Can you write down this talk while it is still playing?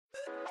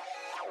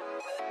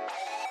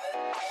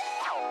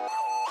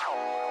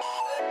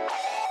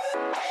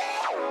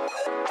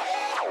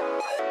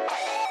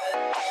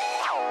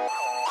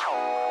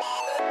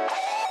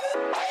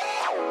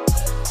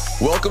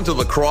Welcome to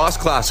Lacrosse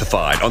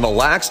Classified on the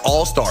Lax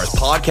All-Stars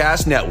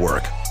Podcast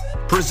Network,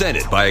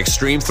 presented by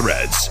Extreme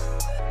Threads.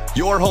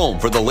 Your home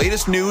for the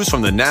latest news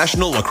from the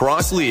National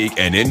Lacrosse League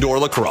and indoor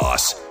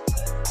lacrosse.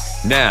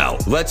 Now,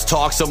 let's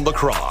talk some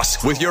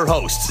lacrosse with your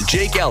hosts,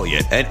 Jake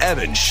Elliott and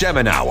Evan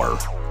Schemenauer.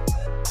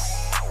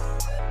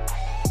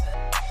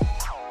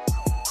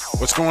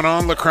 What's going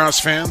on, lacrosse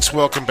fans?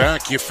 Welcome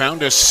back. You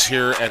found us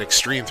here at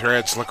Extreme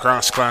Threads,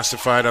 Lacrosse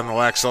Classified on the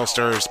Lax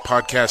All-Stars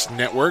Podcast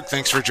Network.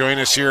 Thanks for joining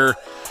us here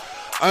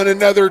on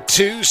another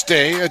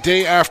Tuesday, a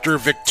day after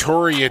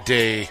Victoria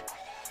Day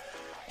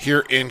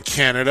here in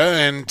Canada,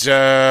 and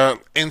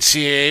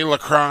NCAA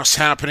lacrosse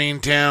happening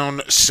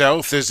down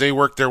south as they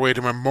work their way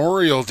to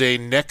Memorial Day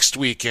next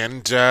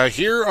weekend.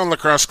 Here on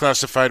Lacrosse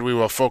Classified, we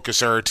will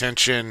focus our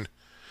attention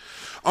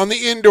on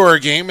the indoor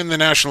game in the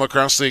National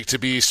Lacrosse League, to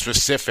be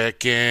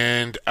specific,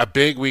 and a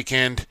big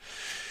weekend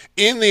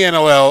in the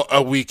NLL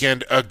a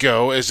weekend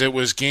ago, as it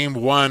was game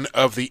one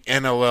of the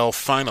NLL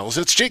finals.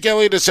 It's Jake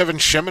Elliott and Evan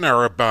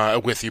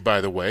Schemenauer with you,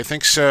 by the way.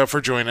 Thanks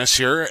for joining us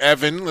here.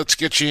 Evan, let's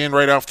get you in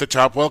right off the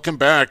top. Welcome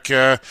back.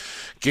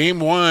 Game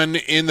one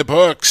in the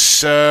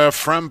books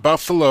from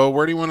Buffalo.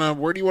 Where do you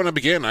want to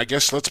begin? I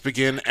guess let's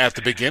begin at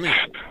the beginning.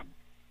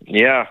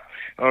 Yeah.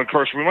 Of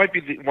course, we might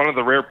be one of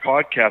the rare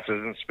podcasts that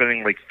isn't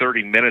spending like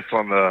 30 minutes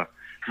on the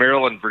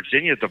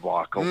Maryland-Virginia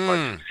debacle.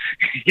 But,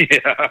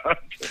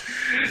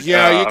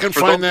 yeah, you can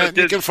find that.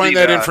 You can find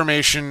that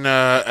information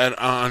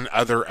on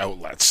other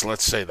outlets.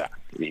 Let's say that.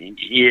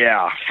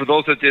 Yeah, for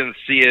those that didn't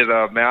see it,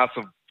 a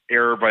massive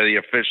error by the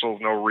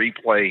officials, no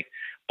replay.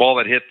 Ball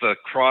that hit the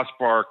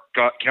crossbar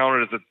got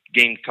counted as a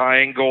game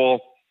tying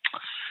goal,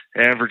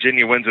 and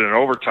Virginia wins it in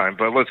overtime.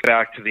 But let's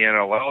back to the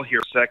NLL here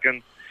a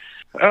second.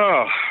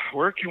 Oh,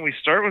 where can we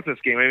start with this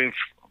game? I mean,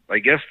 I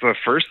guess the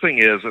first thing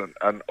is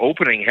an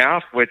opening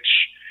half, which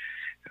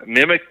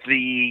mimicked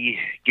the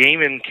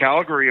game in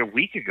Calgary a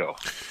week ago.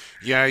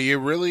 Yeah, you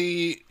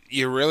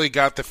really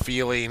got the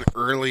feeling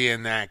early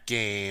in that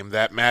game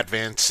that Matt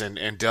Vince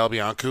and Del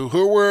Bianco,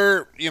 who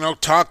were,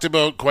 talked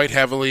about quite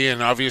heavily,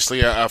 and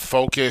obviously a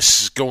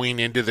focus going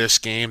into this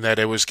game, that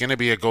it was going to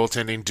be a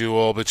goaltending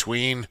duel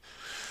between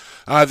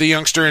the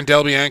youngster and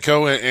Del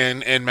Bianco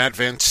and Matt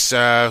Vince,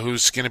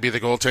 who's going to be the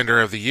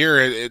goaltender of the year.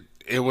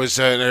 It was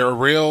a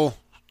real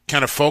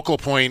kind of focal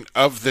point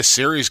of the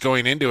series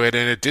going into it,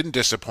 and it didn't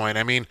disappoint.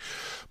 I mean,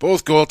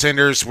 both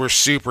goaltenders were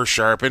super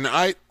sharp, and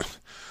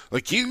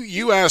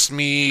you asked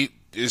me,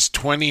 is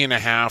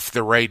 20.5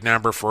 the right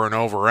number for an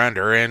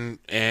over-under,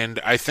 and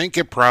I think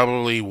it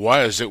probably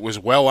was. It was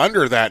well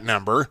under that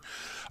number,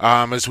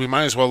 as we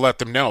might as well let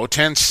them know.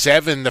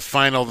 10-7 the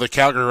final. The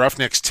Calgary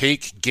Roughnecks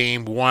take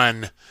game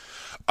one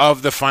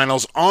of the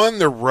finals on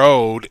the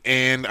road,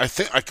 and I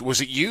think, was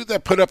it you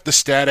that put up the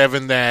stat,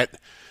 Evan, that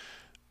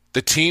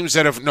the teams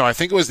that have, no, I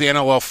think it was the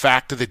NLL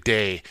fact of the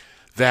day,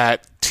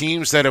 that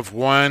teams that have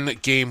won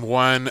game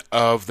one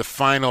of the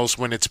finals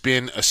when it's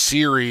been a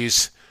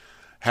series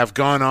have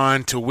gone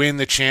on to win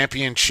the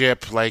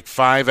championship like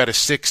 5 out of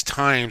 6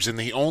 times, and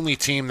the only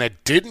team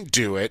that didn't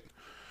do it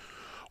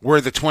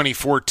were the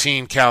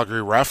 2014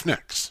 Calgary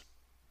Roughnecks.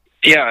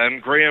 Yeah,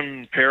 and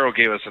Graham Perro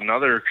gave us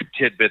another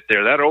tidbit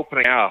there. That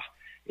opening half,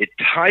 it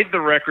tied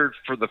the record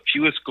for the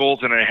fewest goals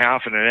in a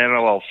half in an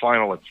NLL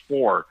final at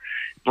 4.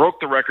 Broke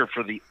the record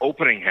for the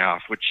opening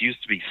half, which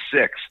used to be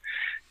 6.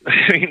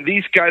 I mean,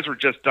 these guys were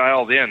just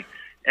dialed in.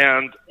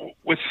 And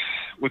with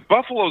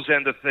Buffalo's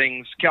end of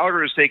things,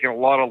 Calgary has taken a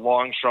lot of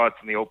long shots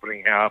in the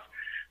opening half,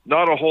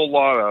 not a whole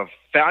lot of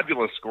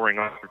fabulous scoring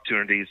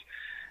opportunities.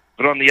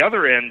 But on the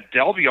other end,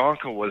 Del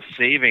Bianco was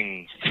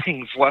saving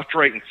things left,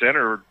 right, and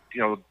center.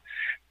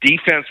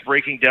 Defense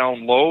breaking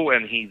down low,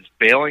 and he's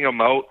bailing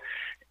them out.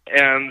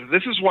 And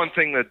this is one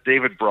thing that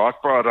David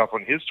Brock brought up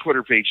on his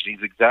Twitter page, and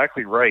he's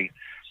exactly right.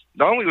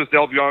 Not only was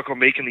Del Bianco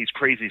making these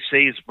crazy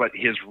saves, but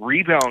his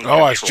rebound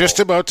I was just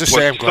about to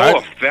say, I'm glad.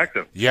 So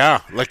effective. Yeah,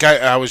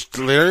 I was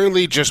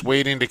literally just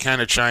waiting to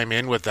kind of chime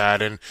in with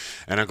that, and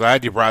I'm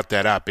glad you brought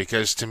that up,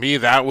 because to me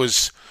that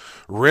was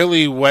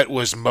really what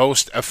was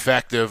most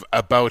effective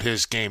about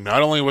his game.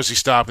 Not only was he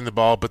stopping the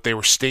ball, but they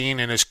were staying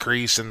in his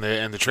crease, and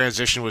the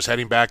transition was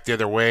heading back the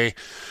other way.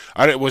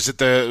 Was it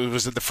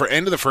the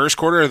end of the first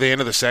quarter or the end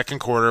of the second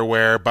quarter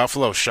where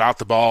Buffalo shot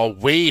the ball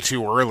way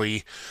too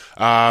early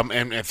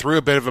and threw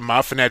a bit of a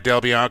muffin at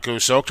Del Bianco,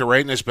 soaked it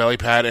right in his belly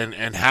pad,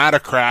 and had a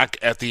crack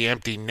at the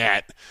empty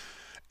net.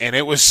 And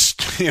it was,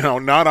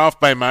 not off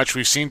by much.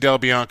 We've seen Del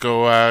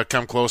Bianco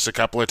come close a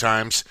couple of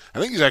times. I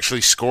think he's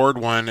actually scored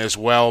one as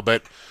well,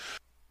 but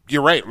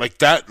you're right,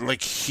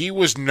 he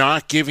was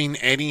not giving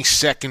any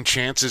second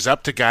chances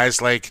up to guys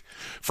like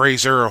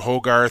Fraser or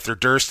Hogarth or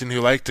Durston,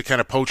 who like to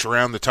kind of poach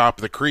around the top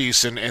of the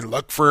crease and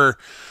look for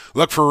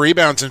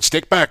rebounds and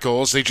stick back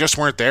goals. They just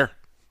weren't there.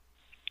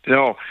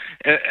 No,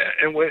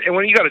 and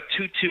when you got a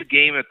 2-2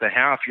 game at the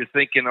half, you're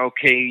thinking,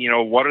 okay,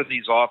 what are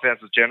these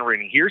offenses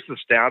generating? Here's the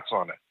stats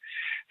on it.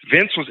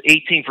 Vince was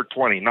 18 for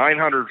 20,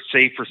 900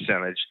 save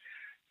percentage.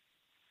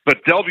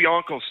 But Del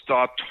Bianco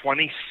stopped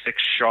 26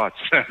 shots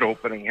that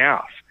opening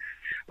half.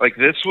 Like,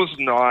 this was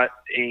not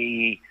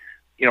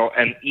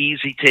an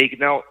easy take.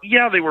 Now,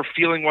 yeah, they were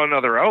feeling one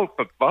another out,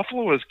 but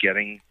Buffalo was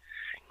getting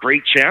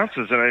great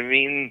chances. And I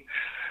mean,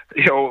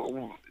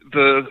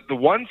 the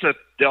ones that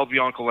Del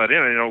Bianco let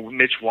in,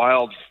 Mitch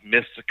Wild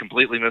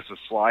completely missed a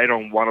slide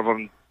on one of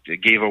them,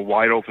 gave a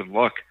wide open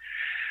look.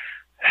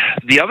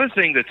 The other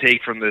thing to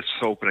take from this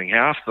opening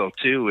half, though,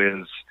 too,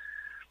 is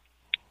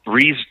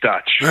Reese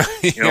Dutch.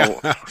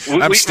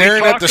 I'm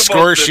staring at the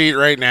score sheet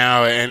right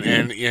now,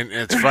 and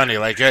it's funny.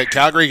 Like,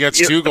 Calgary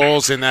gets 2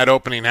 goals in that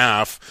opening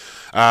half.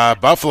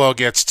 Buffalo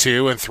gets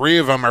 2, and 3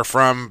 of them are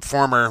from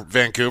former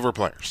Vancouver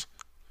players.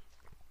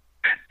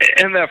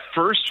 And that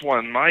first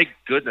one, my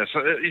goodness,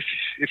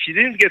 if you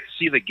didn't get to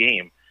see the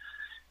game,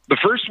 the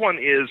first one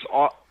is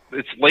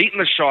it's late in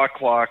the shot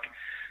clock.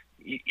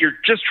 You're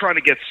just trying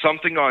to get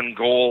something on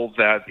goal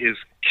that is,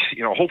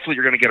 hopefully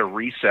you're going to get a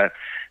reset.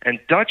 And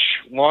Dutch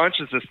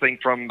launches this thing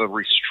from the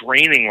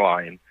restraining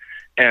line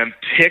and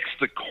picks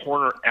the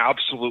corner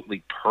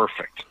absolutely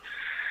perfect.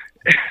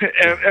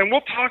 and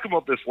we'll talk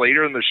about this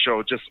later in the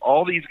show. Just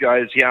all these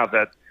guys,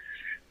 that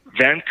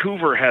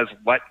Vancouver has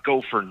let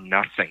go for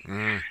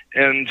nothing.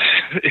 And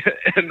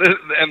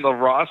the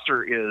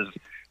roster is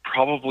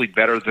probably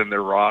better than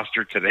their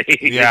roster today.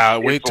 Yeah,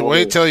 wait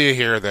till you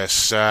hear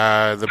this.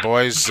 The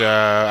boys,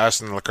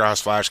 us and the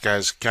Lacrosse Flash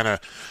guys, kind of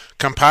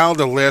compiled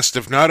a list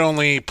of not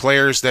only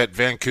players that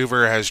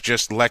Vancouver has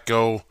just let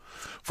go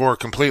for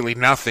completely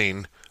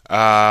nothing,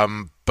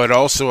 but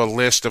also a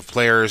list of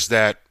players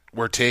that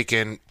were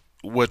taken,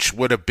 which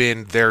would have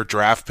been their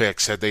draft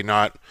picks had they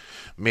not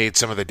made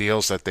some of the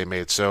deals that they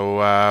made. So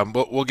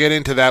we'll get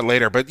into that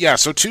later. But yeah,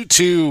 so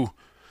 2-2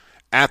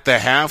 at the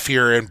half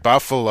here in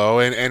Buffalo,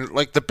 and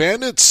like the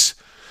Bandits,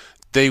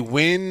 they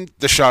win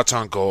the shots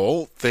on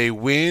goal, they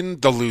win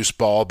the loose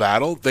ball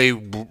battle, they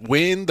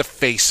win the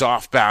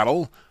face-off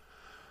battle,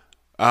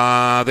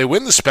 they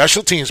win the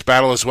special teams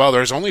battle as well.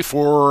 There's only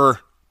 4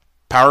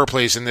 power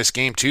plays in this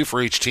game, 2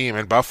 for each team,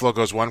 and Buffalo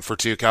goes 1 for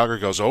 2, Calgary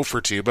goes 0 for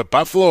 2, but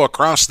Buffalo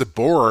across the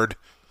board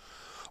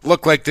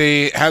looked like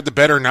they had the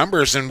better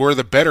numbers and were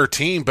the better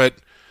team. But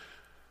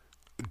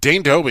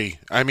Dane Dobbie,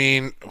 I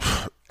mean,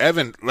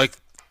 Evan, like,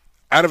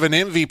 out of an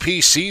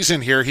MVP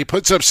season here, he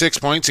puts up 6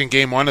 points in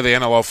Game 1 of the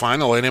NLL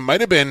Final, and it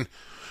might have been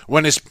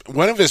one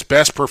of his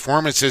best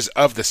performances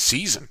of the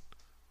season.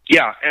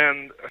 Yeah,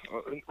 and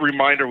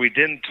reminder, we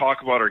didn't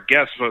talk about our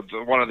guests, but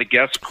one of the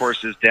guests, of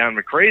course, is Dan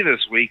McRae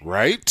this week.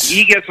 Right.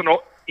 He gets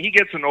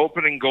an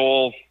opening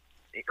goal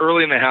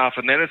early in the half,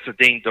 and then it's the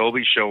Dane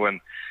Dobbie show, and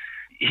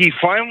he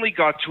finally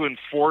got to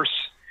enforce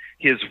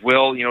his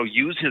will,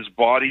 use his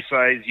body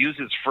size, use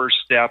his first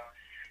step.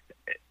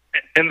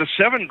 And the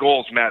 7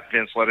 goals Matt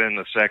Vince let in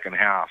the second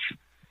half,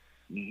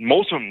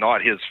 most of them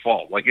not his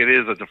fault. Like, it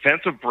is a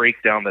defensive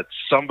breakdown that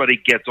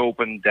somebody gets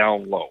open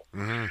down low.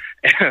 Mm-hmm.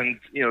 And,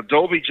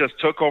 Dobbie just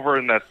took over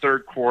in that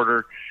third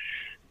quarter.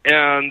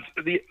 And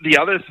the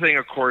other thing,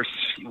 of course,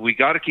 we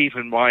got to keep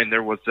in mind,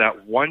 there was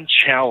that one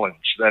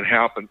challenge that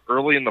happened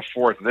early in the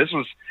fourth. And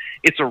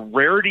it's a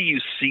rarity you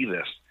see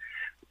this.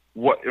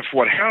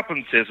 What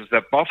happens is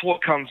that Buffalo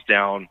comes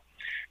down,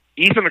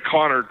 Ethan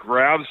O'Connor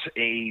grabs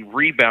a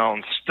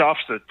rebound,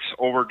 stuffs it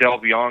over Del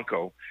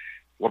Bianco.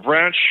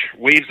 LeBranche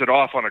waves it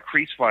off on a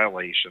crease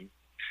violation.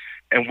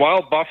 And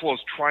while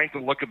Buffalo's trying to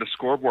look at the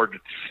scoreboard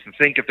to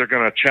think if they're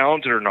going to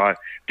challenge it or not,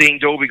 Dane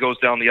Dobbie goes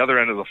down the other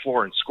end of the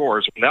floor and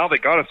scores. Now they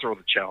got to throw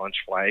the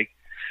challenge flag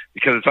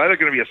because it's either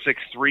going to be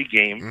a 6-3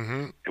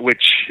 game,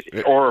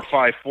 or a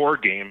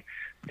 5-4 game.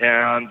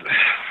 And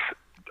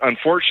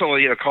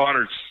unfortunately,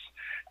 O'Connor's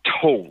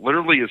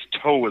literally his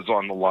toe is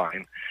on the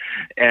line.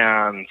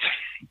 And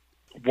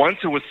once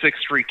it was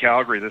 6-3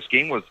 Calgary, this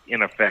game was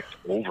in effect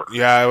over.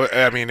 Yeah,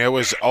 I mean, it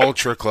was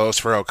ultra close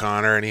for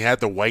O'Connor, and he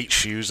had the white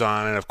shoes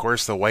on, and of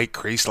course the white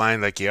crease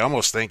line. Like, you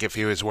almost think if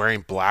he was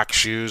wearing black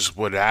shoes,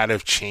 would that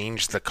have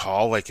changed the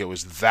call? Like, it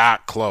was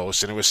that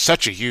close, and it was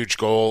such a huge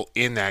goal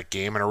in that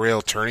game and a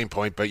real turning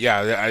point. But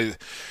yeah,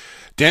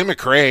 Dan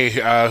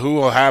McRae, who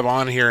we'll have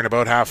on here in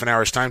about half an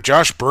hour's time.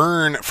 Josh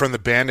Byrne from the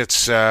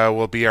Bandits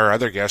will be our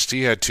other guest.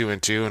 He had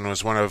 2-2 and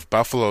was one of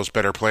Buffalo's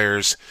better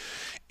players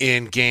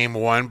in Game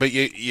 1. But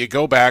you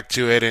go back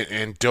to it,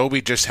 and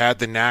Dobbie just had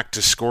the knack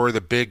to score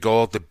the big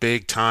goal at the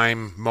big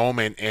time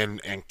moment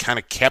and kind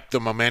of kept the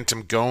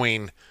momentum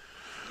going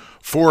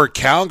for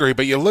Calgary.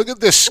 But you look at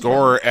this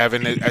score,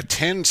 Evan, a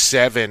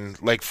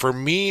 10-7. Like, for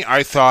me,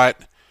 I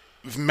thought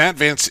Matt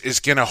Vince is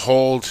going to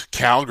hold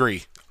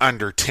Calgary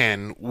under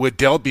 10. Would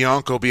Del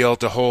Bianco be able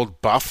to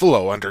hold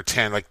Buffalo under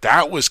 10? Like,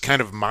 that was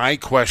kind of my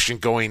question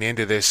going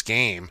into this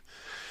game.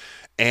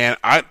 And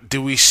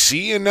do we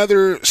see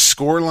another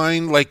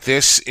scoreline like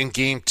this in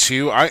Game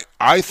 2?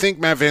 I think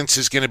Matt Vince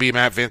is going to be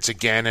Matt Vince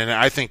again, and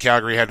I think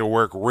Calgary had to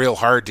work real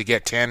hard to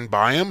get 10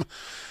 by him.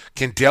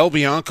 Can Del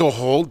Bianco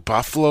hold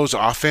Buffalo's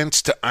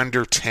offense to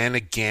under 10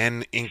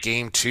 again in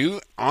Game 2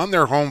 on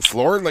their home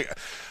floor? Like,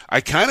 I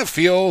kind of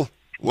feel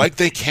like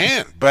they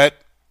can, but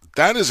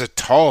that is a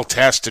tall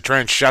test to try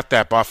and shut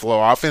that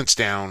Buffalo offense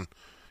down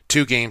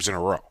 2 games in a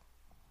row.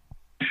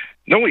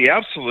 No, he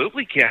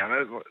absolutely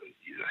can.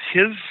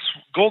 His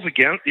goals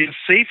against, his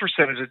save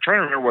percentage, I'm trying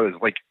to remember what it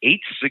is, like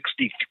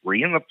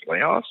 .863 in the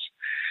playoffs.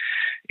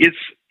 It's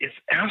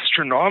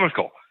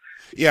astronomical.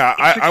 Yeah,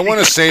 I want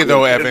to say,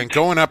 though, Evan,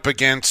 going up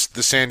against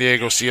the San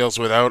Diego Seals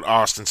without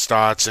Austin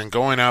Stotts and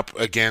going up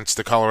against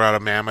the Colorado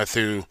Mammoth,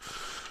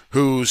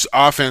 whose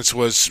offense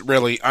was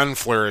really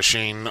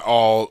unflourishing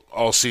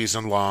all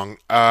season long,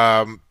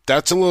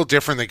 that's a little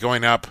different than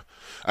going up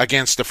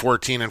against a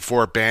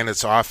 14-4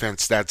 Bandits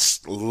offense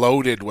that's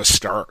loaded with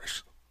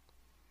stars.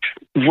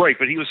 Right,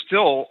 but he was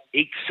still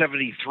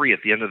 .873 at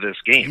the end of this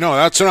game. No,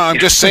 that's what I'm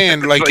just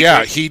saying. Like,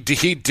 yeah, he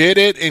did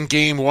it in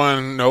Game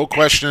 1, no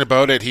question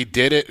about it. He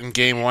did it in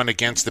Game 1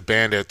 against the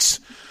Bandits,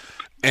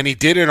 and he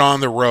did it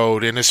on the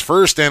road in his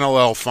first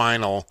NLL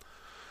final.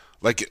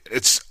 Like,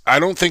 I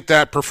don't think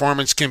that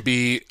performance can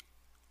be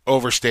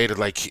overstated.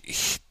 Like,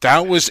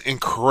 that was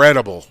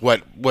incredible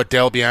what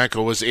Del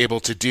Bianco was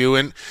able to do,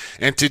 and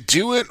to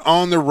do it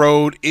on the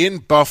road in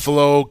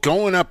Buffalo,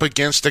 going up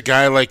against a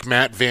guy like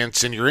Matt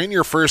Vince, and you're in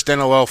your first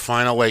NLL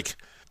final. Like,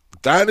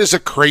 that is a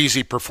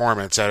crazy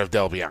performance out of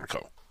Del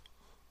Bianco.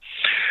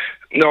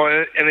 No,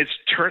 and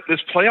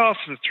this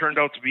playoffs has turned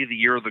out to be the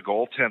year of the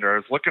goaltender. I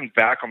was looking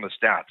back on the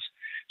stats.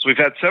 So we've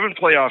had 7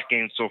 playoff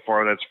games so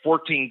far. That's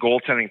 14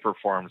 goaltending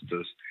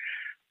performances.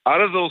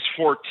 Out of those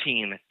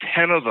 14,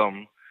 10 of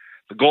them,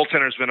 the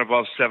goaltender's been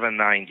above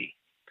 .790.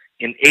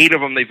 In 8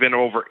 of them, they've been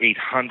over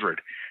 .800.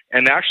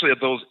 And actually,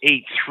 of those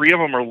 8, 3 of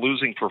them are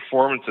losing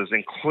performances,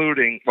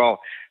 including,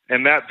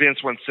 and Matt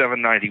Vince went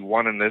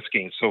 .791 in this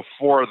game. So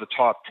 4 of the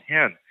top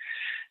 10.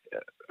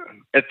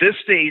 At this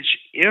stage,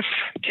 if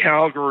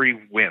Calgary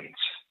wins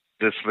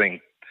this thing,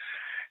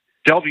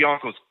 Del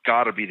Bianco's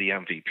got to be the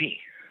MVP.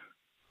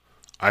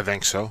 I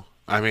think so.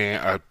 I mean,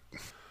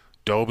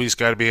 Dobie's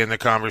got to be in the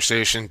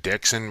conversation,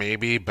 Dixon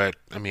maybe, but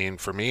I mean,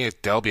 for me, it's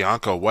Del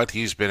Bianco, what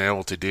he's been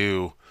able to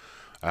do,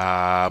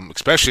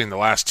 especially in the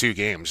last 2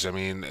 games. I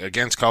mean,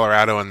 against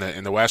Colorado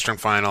in the Western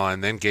Final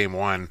and then Game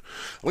 1.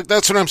 Look,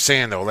 that's what I'm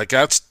saying, though. Like,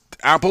 that's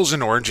apples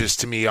and oranges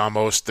to me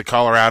almost, the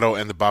Colorado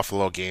and the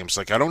Buffalo games.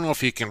 Like, I don't know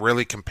if you can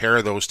really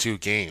compare those 2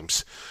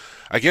 games.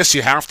 I guess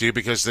you have to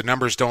because the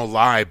numbers don't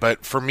lie,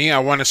 but for me, I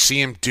want to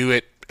see him do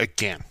it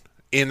again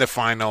in the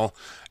final,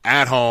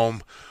 at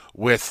home,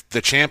 with the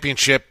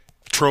championship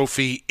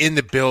trophy in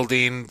the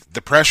building.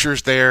 The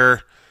pressure's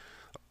there.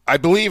 I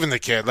believe in the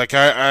kid. Like,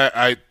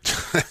 I've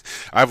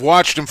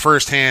watched him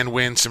firsthand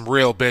win some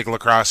real big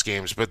lacrosse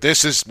games, but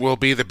this will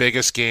be the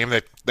biggest game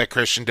that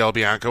Christian Del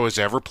Bianco has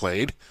ever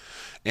played,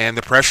 and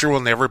the pressure will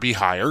never be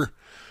higher.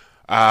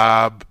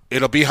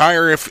 It'll be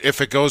higher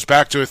if it goes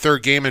back to a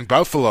 3rd game in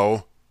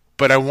Buffalo,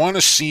 but I want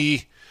to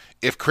see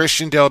if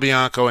Christian Del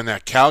Bianco and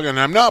that Calgary, and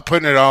I'm not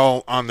putting it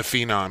all on the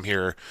Phenom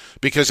here,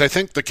 because I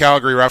think the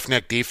Calgary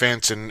Roughneck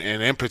defense, and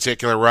in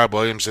particular Rob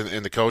Williams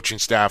and the coaching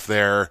staff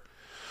there,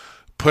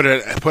 put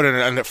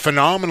a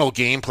phenomenal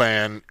game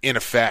plan in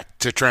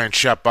effect to try and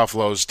shut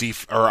Buffalo's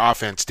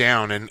offense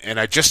down, and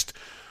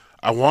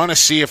I want to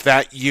see if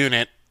that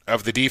unit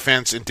of the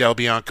defense and Del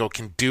Bianco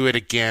can do it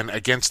again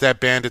against that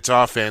Bandits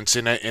offense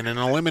in an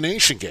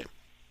elimination game.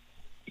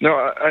 No,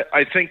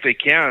 I think they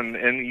can.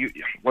 And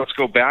let's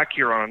go back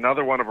here on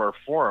another one of our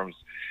forums.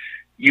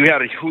 You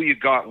had a who you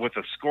got with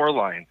a score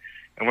line.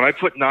 And when I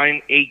put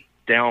 9-8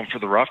 down for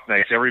the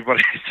Roughnecks,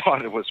 everybody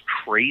thought it was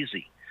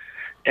crazy.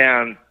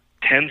 And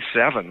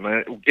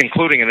 10-7,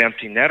 including an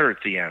empty netter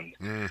at the end.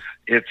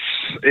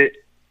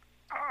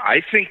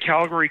 I think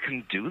Calgary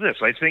can do this.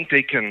 I think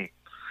they can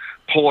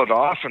pull it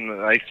off. And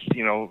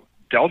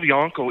Del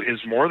Bianco is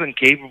more than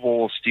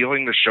capable of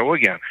stealing the show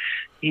again.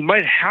 He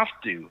might have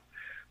to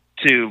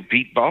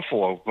beat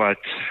Buffalo, but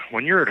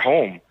when you're at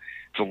home,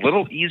 it's a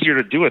little easier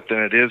to do it than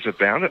it is at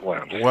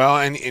Banditland. Well,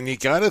 and you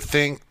got to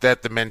think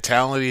that the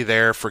mentality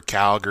there for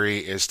Calgary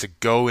is to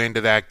go into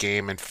that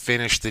game and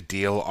finish the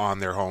deal on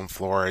their home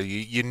floor.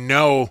 You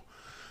know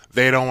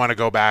they don't want to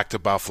go back to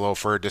Buffalo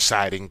for a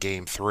deciding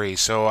Game 3.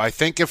 So I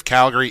think if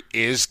Calgary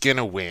is going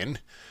to win,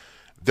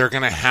 they're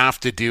going to have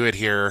to do it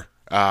here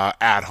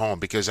at home,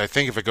 because I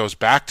think if it goes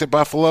back to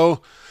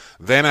Buffalo,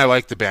 then I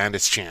like the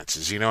Bandits'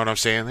 chances. You know what I'm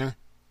saying there?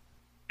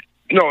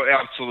 No,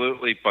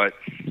 absolutely, but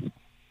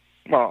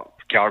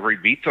Calgary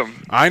beat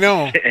them. I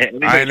know,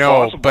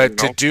 possible, but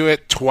to do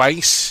it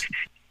twice,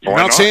 I'm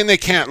not saying they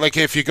can't. Like,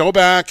 if you go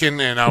back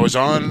and I was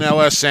on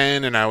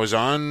LSN and I was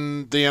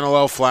on the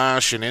NLL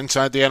Flash and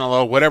Inside the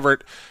NLL, whatever,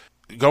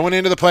 going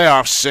into the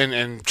playoffs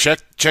and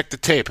check the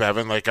tape,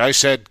 Evan. Like I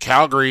said,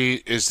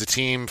 Calgary is the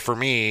team for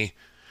me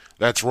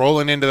that's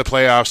rolling into the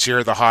playoffs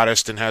here the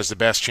hottest and has the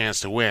best chance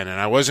to win. And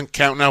I wasn't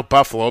counting out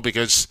Buffalo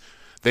because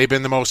they've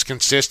been the most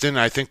consistent,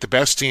 I think the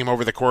best team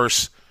over the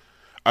course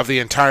of the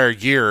entire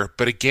year.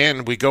 But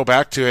again, we go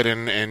back to it,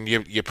 and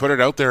you put it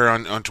out there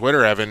on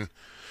Twitter, Evan.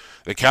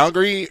 The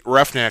Calgary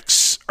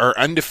Roughnecks are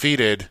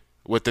undefeated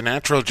with the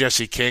natural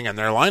Jesse King in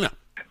their lineup.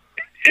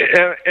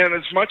 And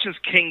as much as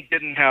King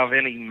didn't have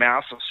any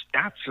massive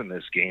stats in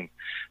this game,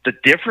 the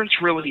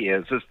difference really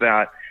is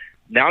that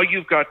Now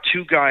you've got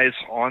two guys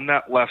on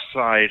that left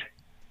side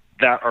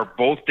that are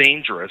both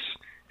dangerous,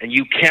 and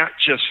you can't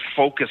just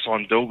focus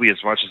on Doby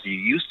as much as you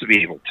used to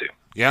be able to.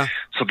 Yeah.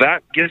 So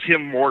that gives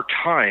him more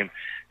time,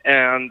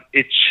 and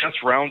it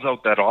just rounds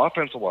out that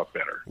offense a lot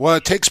better. Well,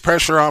 it takes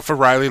pressure off of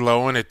Riley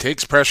Lowen. It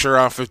takes pressure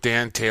off of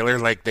Dan Taylor.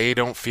 Like, they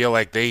don't feel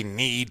like they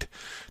need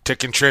to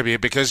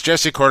contribute, because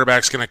Jesse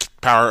Quarterback's going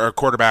to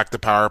quarterback the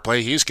power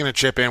play. He's going to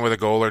chip in with a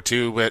goal or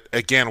two. But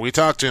again, we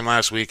talked to him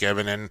last week,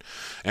 Evan, and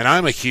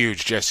I'm a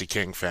huge Jesse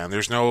King fan.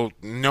 There's no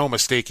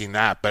mistaking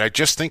that. But I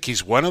just think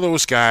he's one of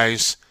those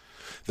guys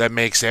that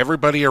makes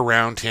everybody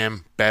around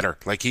him better.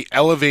 Like, he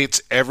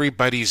elevates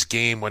everybody's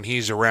game when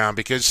he's around,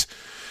 because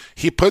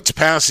he puts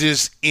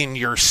passes in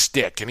your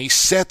stick, and he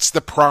sets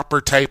the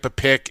proper type of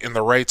pick in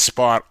the right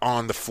spot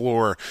on the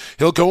floor.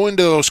 He'll go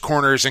into those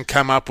corners and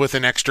come up with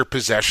an extra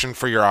possession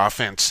for your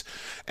offense.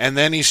 And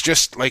then he's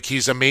just, like,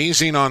 he's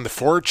amazing on the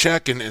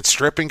forecheck and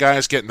stripping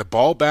guys, getting the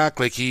ball back.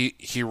 Like,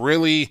 he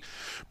really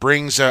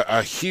brings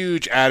a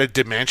huge added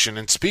dimension.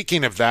 And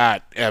speaking of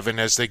that, Evan,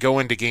 as they go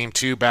into Game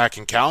 2 back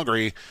in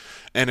Calgary,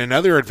 and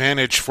another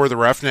advantage for the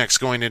Roughnecks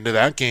going into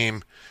that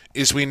game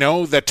is we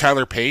know that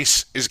Tyler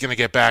Pace is going to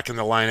get back in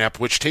the lineup,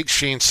 which takes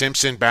Shane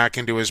Simpson back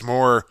into his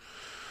more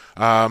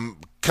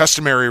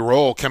customary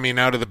role, coming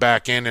out of the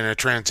back end in a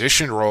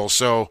transition role.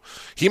 So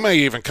he might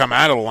even come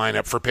out of the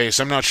lineup for Pace.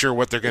 I'm not sure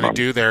what they're going to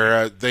do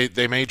there.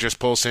 They may just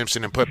pull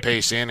Simpson and put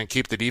Pace in and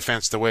keep the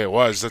defense the way it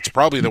was. That's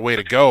probably the way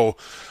to go.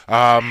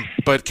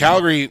 But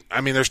Calgary,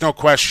 I mean, there's no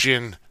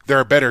question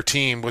they're a better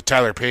team with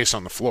Tyler Pace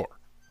on the floor.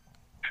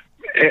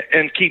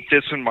 And keep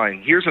this in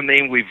mind. Here's a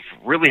name we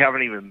really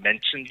haven't even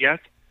mentioned yet.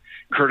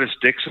 Curtis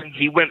Dixon.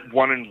 He went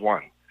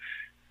 1-1.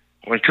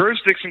 When Curtis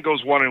Dixon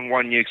goes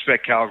 1-1, you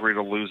expect Calgary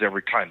to lose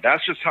every time.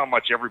 That's just how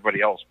much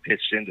everybody else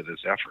pitched into this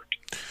effort.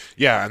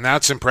 Yeah, and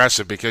that's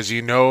impressive, because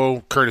you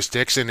know Curtis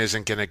Dixon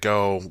isn't going to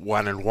go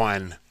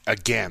 1-1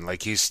 again.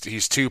 Like, he's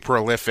too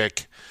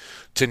prolific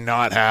to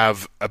not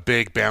have a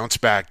big bounce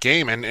back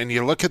game. And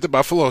you look at the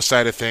Buffalo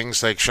side of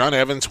things, like Sean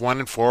Evans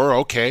 1-4,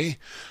 okay.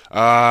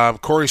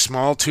 Corey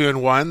Small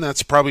 2-1,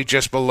 that's probably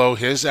just below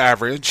his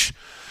average.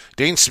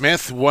 Dane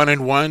Smith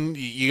 1-1.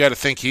 You got to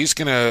think he's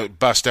going to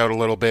bust out a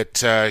little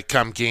bit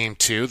come Game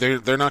 2.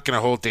 They're not going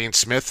to hold Dane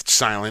Smith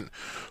silent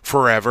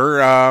forever.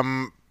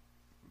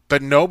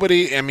 But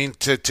nobody, I mean,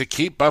 to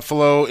keep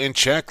Buffalo in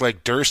check,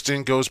 like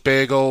Durston goes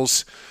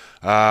bagels.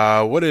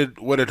 What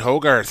did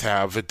Hogarth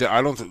have?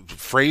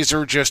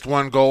 Fraser just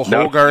one goal.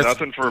 Hogarth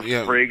nothing for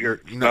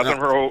Fraser. Nothing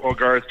for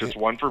Hogarth. Just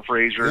one for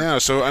Fraser. Yeah.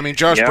 So I mean,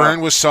 Josh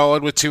Byrne was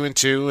solid with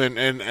 2-2,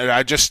 and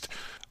I just.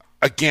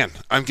 Again,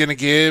 I'm going to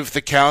give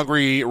the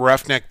Calgary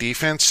Roughneck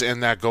defense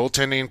and that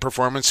goaltending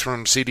performance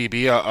from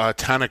CDB a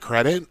ton of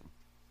credit.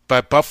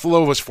 But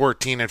Buffalo was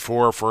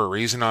 14-4 for a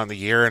reason on the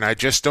year, and I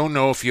just don't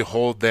know if you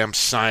hold them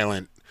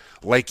silent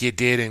like you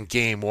did in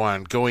Game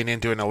 1, going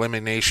into an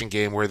elimination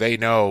game where they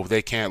know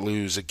they can't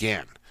lose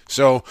again.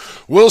 So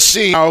we'll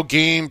see how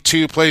Game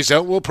 2 plays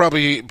out. We'll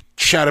probably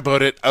chat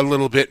about it a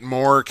little bit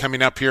more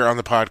coming up here on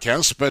the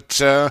podcast. But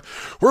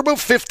we're about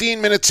 15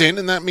 minutes in,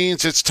 and that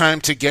means it's time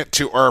to get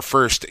to our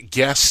first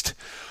guest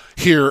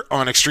here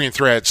on Extreme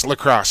Threads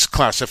Lacrosse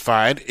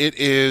Classified. It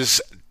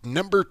is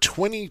number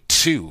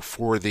 22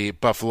 for the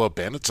Buffalo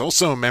Bandits,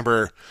 also a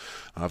member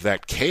of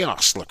that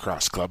Chaos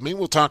Lacrosse Club. Maybe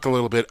we'll talk a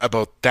little bit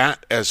about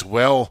that as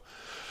well,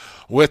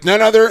 with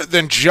none other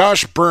than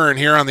Josh Byrne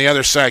here on the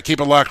other side. Keep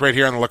it locked right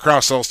here on the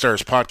Lacrosse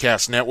All-Stars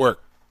Podcast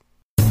Network.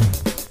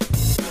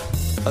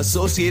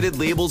 Associated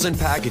Labels and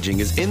Packaging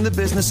is in the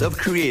business of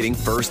creating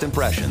first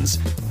impressions.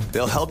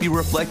 They'll help you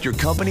reflect your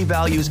company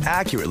values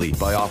accurately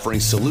by offering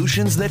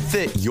solutions that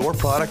fit your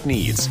product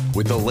needs.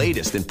 With the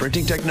latest in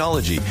printing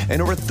technology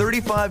and over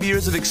 35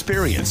 years of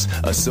experience,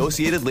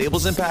 Associated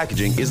Labels and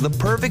Packaging is the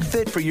perfect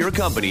fit for your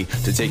company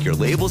to take your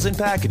labels and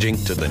packaging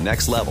to the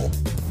next level.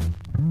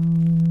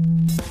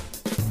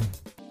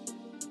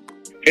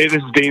 Hey,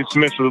 this is Dane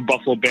Smith of the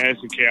Buffalo Bandits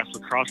and Chaos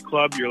Lacrosse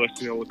Club. You're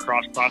listening to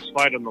Lacrosse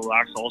Classified on the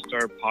Lax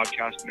All-Star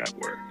Podcast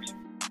Network.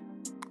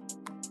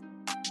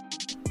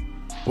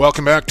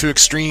 Welcome back to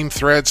Extreme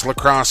Threads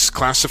Lacrosse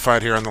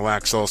Classified here on the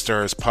Lax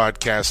All-Stars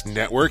Podcast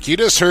Network. You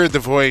just heard the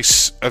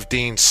voice of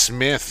Dane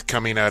Smith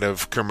coming out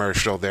of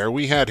commercial there.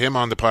 We had him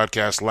on the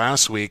podcast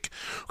last week.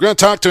 We're going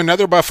to talk to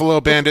another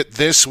Buffalo Bandit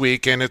this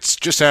week, and it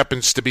just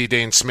happens to be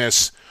Dane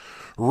Smith's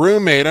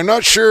roommate. I'm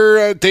not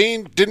sure,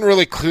 Dane didn't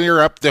really clear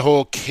up the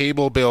whole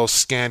cable bill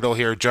scandal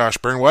here, Josh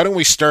Byrne. Why don't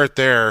we start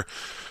there?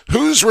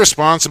 Who's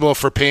responsible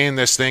for paying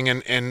this thing,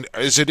 and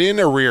is it in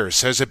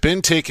arrears? Has it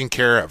been taken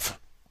care of?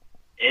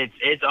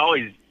 It's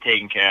always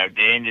taken care of.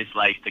 Dane just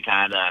likes to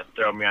kind of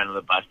throw me under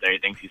the bus there. He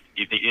thinks he's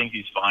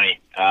funny.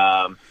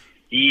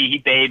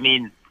 He paid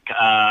me,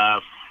 I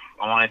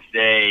want to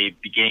say,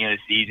 beginning of the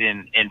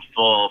season in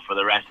full for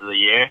the rest of the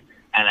year.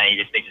 And then he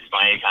just thinks it's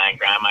funny to kind of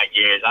grind my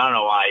gears. I don't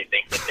know why he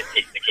thinks that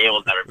the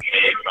cable's never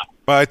paid.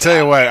 Well, I tell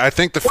you what, I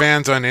think the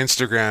fans on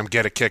Instagram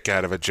get a kick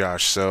out of it,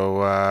 Josh.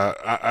 So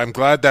I'm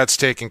glad that's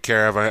taken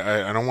care of.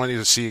 I don't want you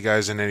to see you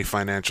guys in any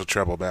financial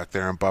trouble back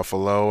there in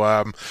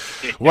Buffalo.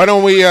 Why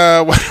don't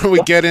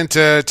we get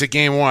into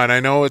Game 1? I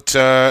know it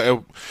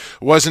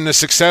wasn't a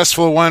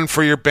successful one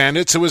for your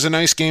Bandits. It was a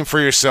nice game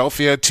for yourself.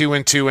 You had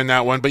 2-2 in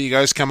that one, but you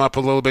guys come up a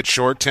little bit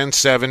short,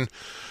 10-7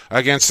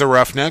 against the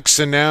Roughnecks,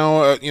 and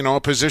now a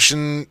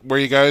position where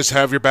you guys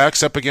have your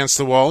backs up against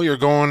the wall. You're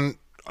going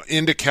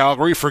into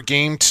Calgary for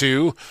Game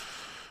 2.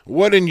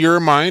 What, in your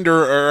mind,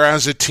 or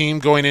as a team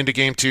going into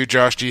Game 2,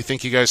 Josh, do you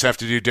think you guys have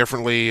to do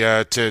differently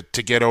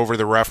to get over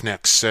the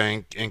Roughnecks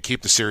and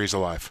keep the series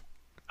alive?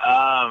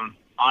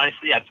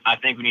 Honestly, I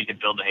think we need to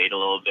build the hate a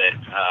little bit.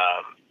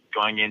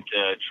 Going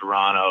into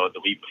Toronto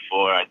the week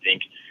before, I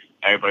think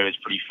everybody was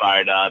pretty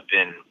fired up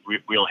and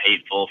real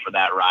hateful for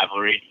that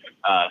rivalry.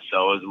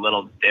 So it was a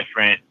little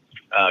different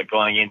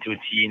going into a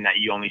team that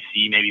you only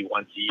see maybe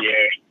once a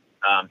year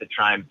to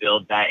try and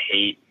build that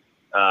hate.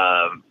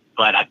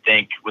 But I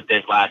think with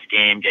this last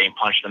game, getting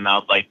punched in the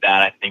mouth like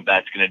that, I think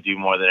that's going to do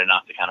more than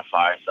enough to kind of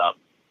fire us up.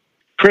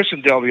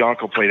 Christian Del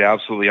Bianco played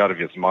absolutely out of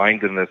his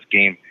mind in this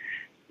game.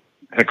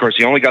 And, of course,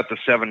 he only got the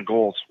 7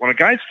 goals. When a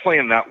guy's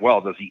playing that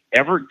well, does he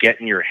ever get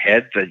in your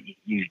head that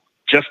you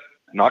just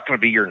not going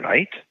to be your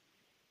night?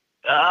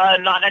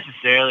 Not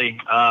necessarily.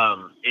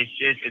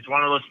 It's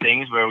one of those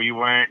things where we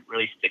weren't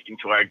really sticking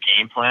to our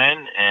game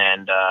plan,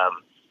 and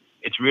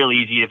it's real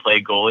easy to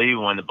play goalie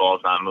when the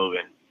ball's not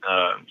moving.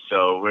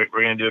 So we're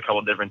going to do a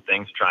couple different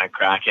things to try and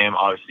crack him.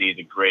 Obviously, he's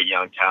a great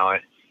young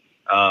talent.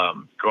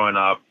 Growing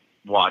up,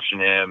 watching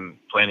him,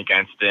 playing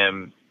against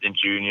him in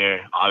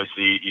junior,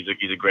 obviously he's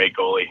a great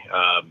goalie.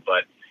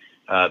 But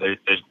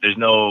there's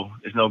no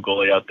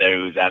goalie out there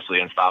who's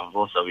absolutely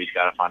unstoppable. So we just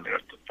got to find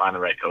the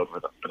right code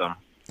for them.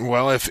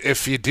 Well,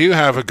 if you do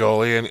have a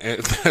goalie,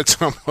 and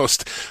that's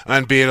almost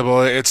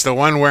unbeatable, it's the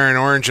one wearing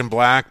orange and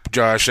black,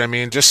 Josh. I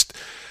mean, just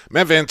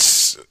Matt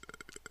Vince,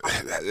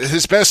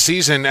 his best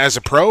season as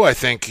a pro, I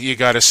think you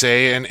got to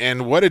say,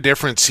 and what a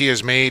difference he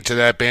has made to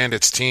that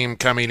Bandits team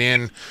coming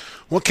in.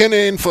 What kind of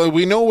influence?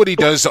 We know what he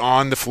does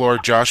on the floor,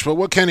 Josh, but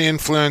what kind of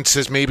influence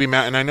has maybe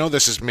Matt? And I know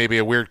this is maybe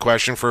a weird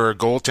question for a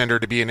goaltender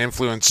to be an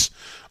influence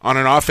on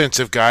an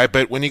offensive guy,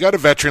 but when you got a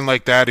veteran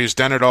like that who's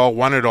done it all,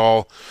 won it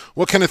all,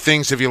 what kind of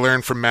things have you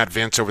learned from Matt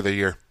Vince over the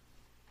year?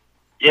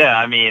 Yeah,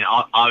 I mean,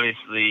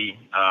 obviously,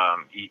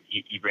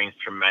 he brings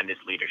tremendous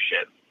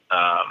leadership,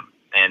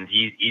 and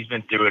he's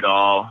been through it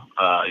all.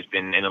 He's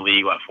been in the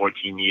league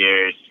 14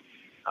 years.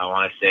 I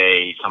want to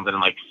say something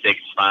like 6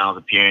 finals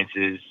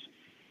appearances.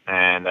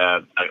 And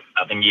I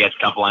think he has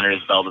a couple under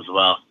his belt as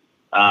well.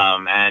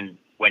 And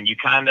when you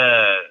kind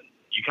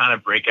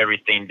of break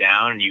everything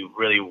down and you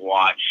really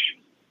watch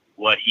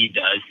what he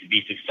does to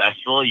be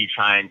successful, you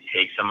try and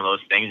take some of those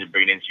things and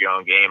bring it into your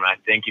own game. And I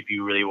think if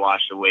you really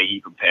watch the way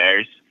he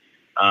prepares,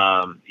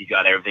 he's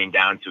got everything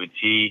down to a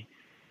T.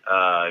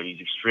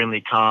 He's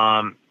extremely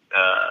calm.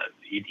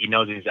 He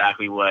knows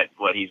exactly what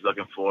he's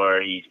looking for.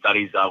 He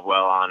studies up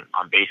well on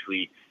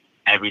basically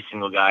every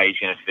single guy he's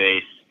going to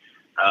face.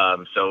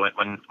 So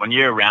when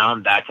you're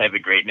around that type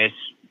of greatness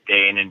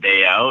day in and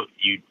day out,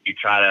 you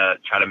try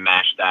to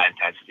match that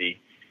intensity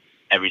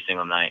every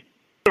single night.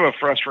 A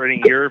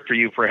frustrating year for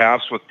you,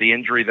 perhaps, with the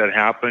injury that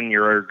happened.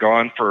 You're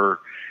gone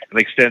for an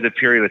extended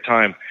period of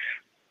time.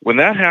 When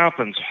that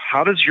happens,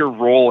 how does your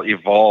role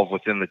evolve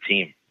within the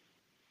team?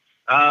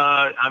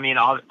 I mean,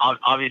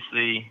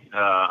 obviously,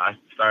 I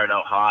started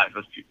out hot,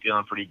 was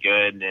feeling pretty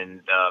good,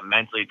 and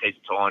mentally it takes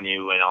a toll on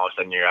you when all of a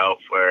sudden you're out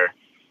for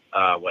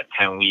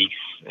 10 weeks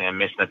and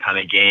missing a ton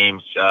of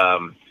games.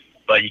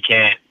 But you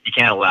can't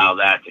allow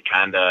that to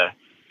kind of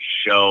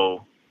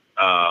show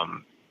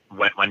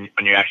when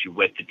you're actually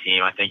with the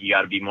team. I think you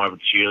got to be more of a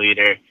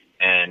cheerleader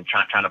and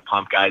trying to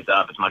pump guys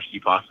up as much as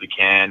you possibly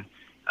can.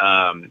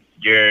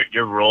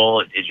 Your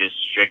role is just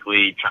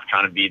strictly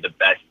trying to be the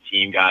best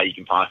team guy you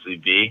can possibly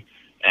be.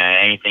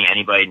 And anything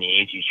anybody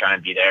needs, you try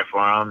and be there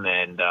for them,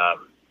 and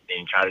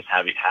try to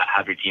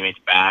have your teammates'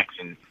 backs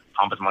and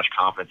pump as much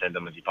confidence in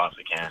them as you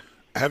possibly can.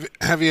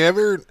 Have you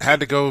ever had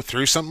to go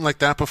through something like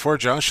that before,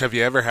 Josh? Have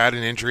you ever had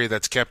an injury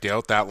that's kept you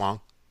out that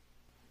long?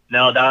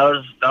 No, that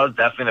was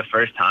definitely the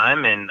first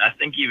time, and I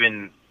think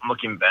even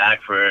looking back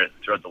throughout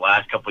the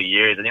last couple of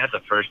years, I think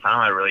that's the first time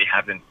I really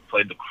haven't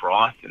played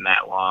lacrosse in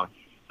that long.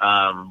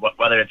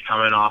 Whether it's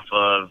coming off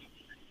of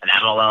an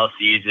MLL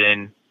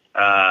season,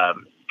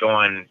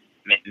 going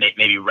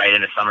maybe right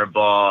into summer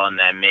ball, and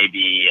then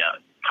maybe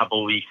a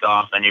couple of weeks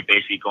off, and you're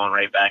basically going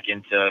right back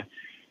into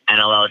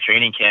NLL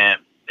training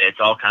camp. It's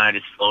all kind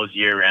of just flows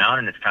year round,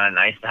 and it's kind of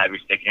nice to have your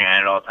stick in your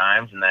hand at all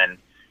times,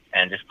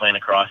 and just playing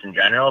lacrosse in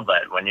general.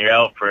 But when you're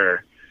out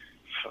for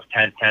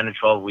 10 to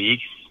 12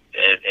 weeks,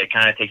 it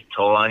kind of takes a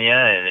toll on you,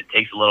 and it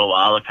takes a little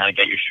while to kind of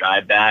get your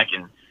stride back.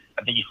 And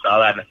I think you saw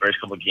that in the first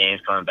couple of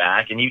games coming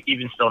back, and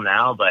even still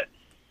now. But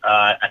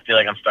I feel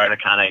like I'm starting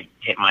to kind of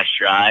hit my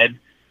stride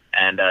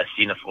and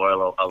seeing the floor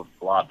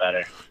a lot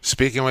better.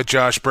 Speaking with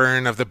Josh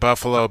Byrne of the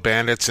Buffalo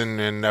Bandits,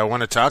 and I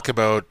want to talk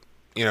about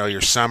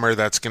your summer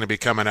that's going to be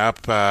coming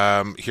up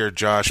here,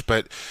 Josh,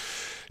 but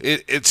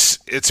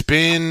it's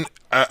been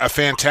a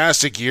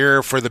fantastic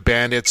year for the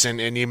Bandits,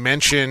 and you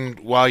mentioned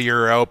while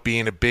you're out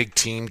being a big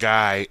team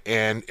guy,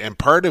 and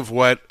part of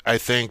what I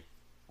think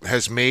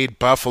has made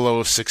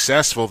Buffalo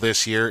successful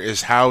this year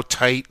is how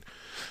tight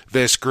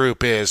this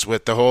group is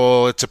with the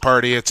whole it's a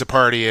party,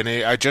 and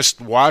I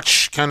just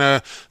watch kind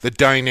of the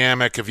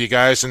dynamic of you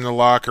guys in the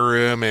locker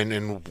room and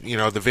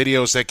the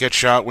videos that get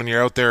shot when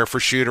you're out there for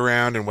shoot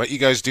around and what you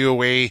guys do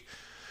away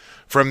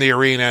from the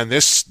arena, and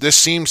this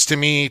seems to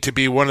me to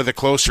be one of the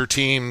closer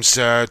teams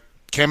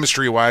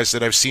chemistry-wise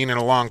that I've seen in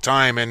a long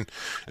time, and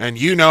and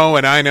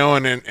I know,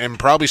 and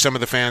probably some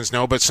of the fans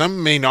know, but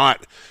some may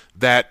not,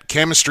 that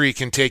chemistry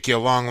can take you a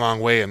long, long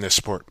way in this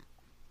sport.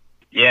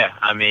 Yeah,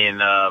 I mean,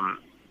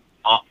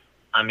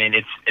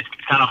 it's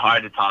kind of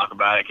hard to talk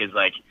about it because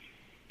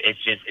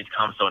it's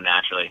come so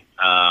naturally.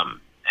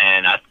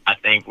 And I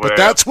think But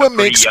that's what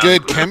makes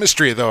good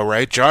chemistry, though,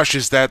 right, Josh?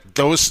 Is that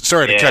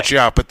sorry to cut you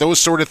out, but those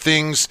sort of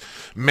things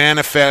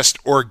manifest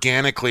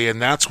organically, and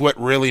that's what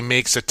really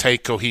makes a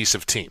tight,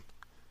 cohesive team.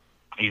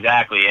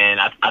 Exactly, and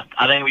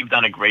I think we've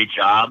done a great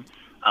job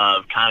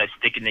of kind of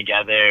sticking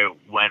together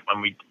when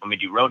we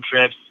do road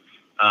trips,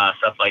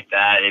 stuff like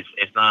that.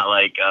 It's not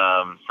like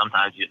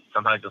sometimes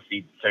you'll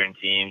see certain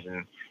teams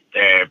and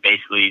they're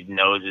basically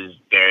noses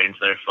buried into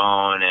their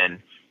phone and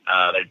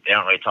they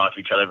don't really talk to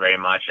each other very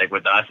much. Like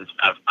with us,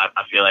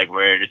 I feel like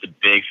we're just a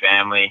big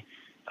family,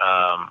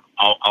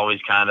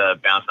 always kind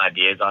of bouncing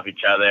ideas off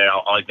each other,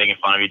 always making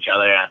fun of each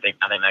other, and I think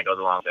that goes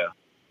along too.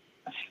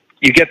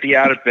 You get the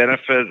added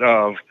benefit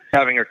of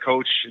having a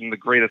coach and the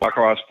greatest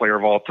lacrosse player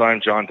of all time,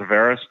 John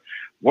Tavares.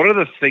 What are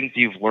the things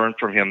you've learned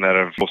from him that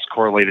have most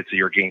correlated to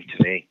your game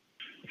today?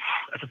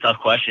 That's a tough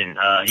question.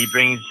 He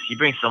brings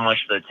so much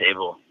to the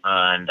table,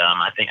 and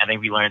I think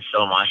we learned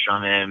so much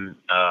from him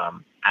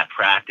at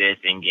practice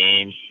and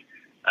games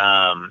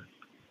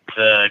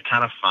to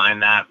kind of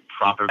find that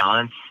proper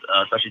balance,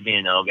 especially being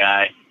an O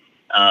guy,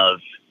 of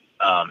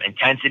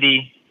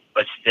intensity,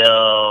 but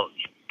still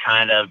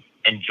kind of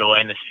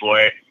enjoying the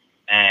sport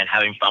and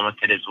having fun with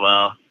it as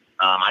well.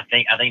 I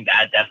think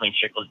that definitely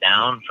trickles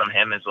down from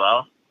him as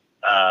well.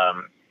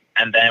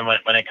 And then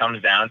when it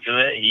comes down to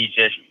it,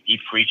 he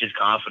preaches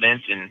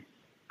confidence and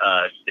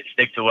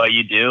stick to what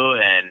you do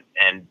and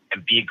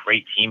be a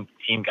great team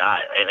guy.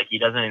 Right?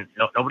 Like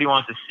nobody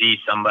wants to see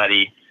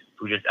somebody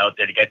who's just out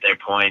there to get their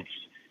points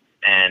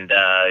and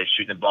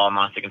shooting the ball,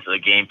 not sticking to the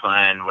game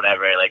plan,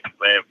 whatever. Like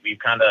we've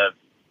kind of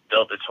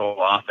built this whole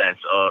offense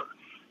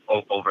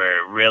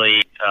over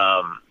really.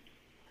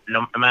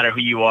 No matter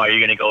who you are, you're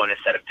going to go in and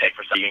set a pick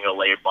for something. You're going to go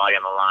lay your body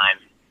on the line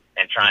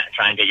and try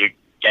and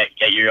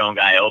get your own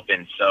guy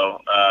open.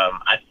 So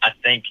I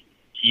think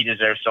he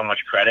deserves so much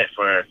credit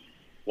for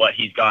what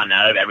he's gotten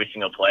out of every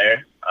single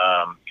player,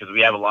 because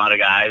we have a lot of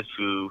guys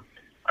who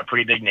are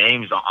pretty big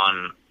names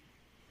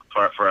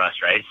for us,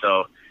 right?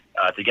 So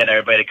to get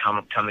everybody to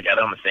come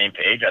together on the same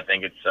page, I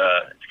think it's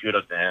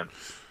kudos to him.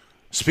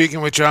 Speaking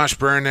with Josh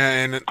Byrne,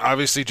 and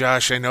obviously,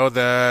 Josh, I know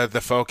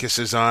the focus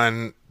is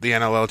on the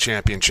NLL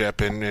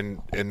championship,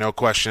 and no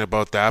question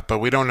about that, but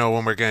we don't know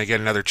when we're going to get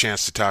another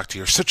chance to talk to you.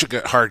 You're such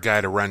a hard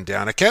guy to run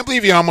down. I can't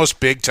believe you almost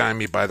big-timed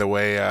me, by the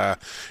way,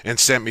 and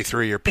sent me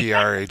through your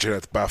PR agent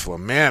at Buffalo.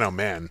 Man, oh,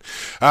 man.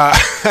 Man.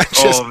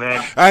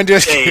 I'm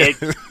just hey,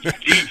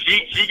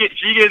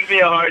 she gives me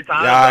a hard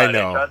time. Yeah, I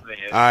know. Trust me.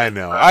 I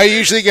know. I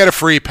usually get a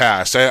free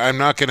pass. I'm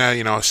not going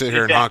to, sit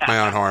here and honk my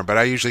own horn, but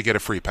I usually get a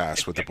free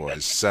pass with the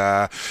boys.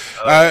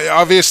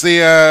 Obviously,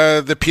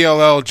 the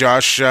PLL,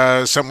 Josh,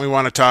 something we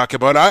want to talk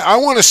about. I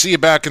want to see you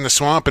back in the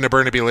swamp in a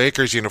Burnaby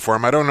Lakers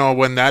uniform. I don't know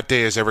when that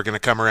day is ever going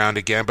to come around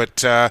again, but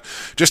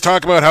just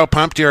talk about how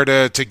pumped you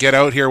are to get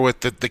out here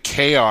with the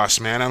chaos,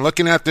 man. I'm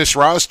looking at this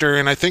roster,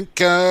 and I think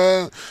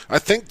the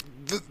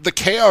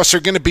chaos are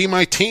going to be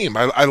my team.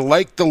 I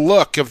like the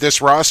look of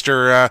this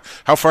roster.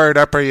 How fired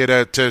up are you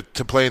to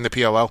play in the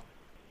PLL?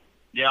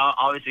 Yeah,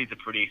 obviously it's a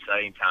pretty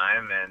exciting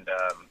time, and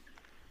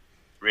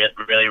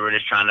really we're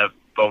just trying to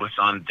focus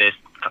on this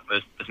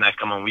next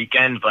coming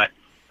weekend, but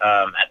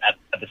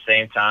at the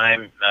same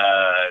time,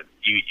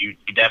 you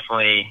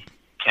definitely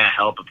can't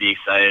help but be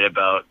excited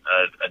about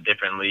a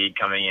different league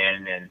coming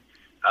in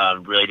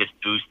and really just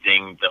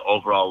boosting the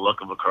overall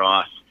look of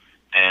lacrosse.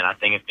 And I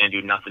think it's going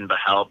to do nothing but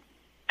help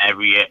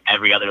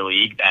every other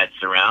league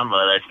that's around,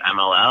 whether it's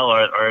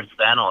MLL or it's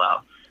the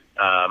NLL.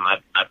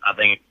 I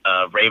think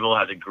Rabel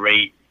has a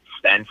great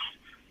sense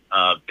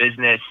of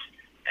business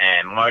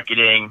and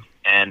marketing,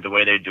 and the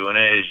way they're doing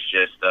it is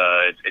just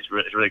it's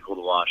really cool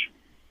to watch.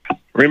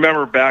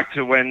 Remember back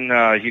to when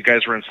you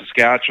guys were in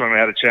Saskatchewan, I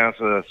had a chance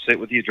to sit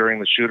with you during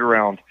the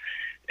shoot-around,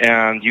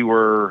 and you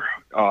were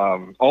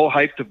all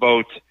hyped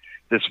about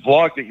this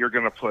vlog that you're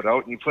going to put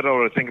out, and you put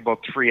out, I think,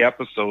 about 3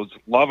 episodes.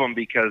 Love them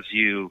because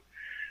you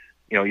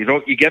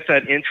get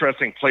that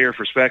interesting player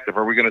perspective.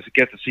 Are we going to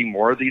get to see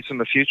more of these in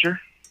the future?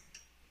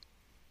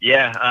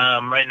 Yeah,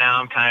 right now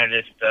I'm kind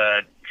of just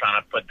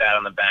trying to put that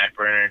on the back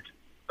burner,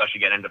 especially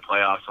get into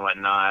playoffs and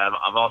whatnot.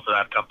 I've also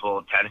had a couple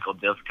of technical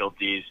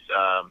difficulties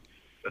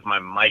with my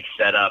mic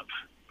set up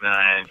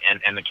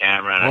and the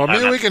camera. And well,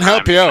 maybe we can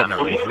help you out.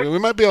 We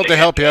might be able to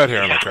help you out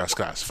here on Lacrosse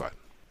Classified.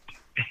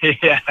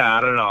 Yeah,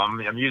 I don't know.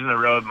 I'm using the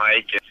Rode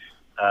mic,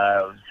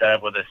 set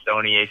up with a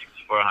Sony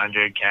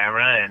A6400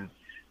 camera, and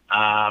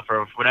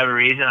for whatever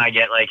reason, I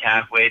get like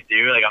halfway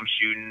through, like I'm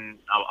shooting.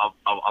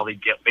 I'll be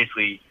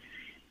basically.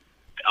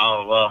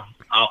 I'll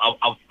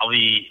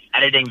be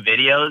editing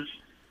videos,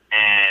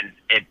 and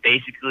it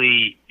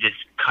basically just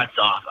cuts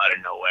off out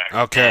of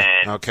nowhere. Okay.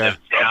 And okay.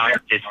 The sound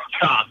just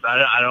stops.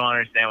 I don't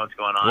understand what's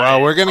going on.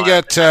 Well, we're gonna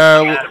get.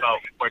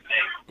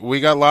 We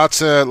got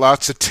lots of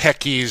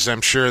techies,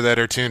 I'm sure, that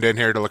are tuned in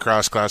here to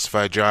Lacrosse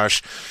Classified.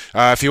 Josh,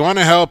 if you want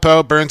to help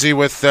out Burnsy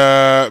with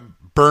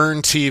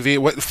Burn TV,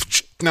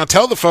 now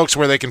tell the folks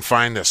where they can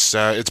find this.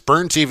 It's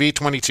Burn TV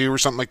 22 or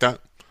something like that.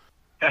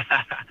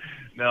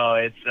 No,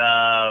 it's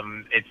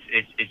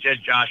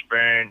just Josh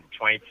Byrne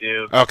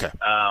 22. Okay.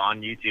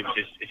 On YouTube,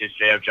 it's just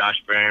straight up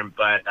Josh Byrne.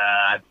 But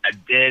I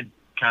did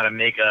kind of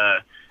make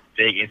a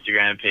big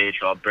Instagram page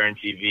called Burn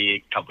TV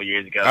a couple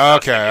years ago.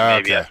 Okay.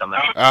 I'm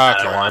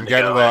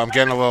getting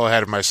a little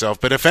ahead of myself.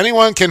 But if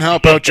anyone can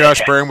help out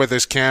Josh Byrne with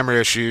his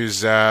camera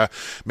issues,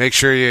 make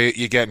sure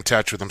you get in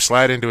touch with him.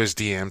 Slide into his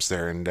DMs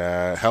there and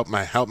help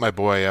my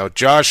boy out.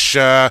 Josh,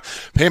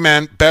 hey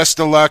man, best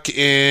of luck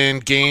in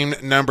game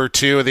number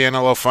 2 of the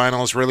NLL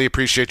Finals. Really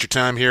appreciate your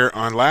time here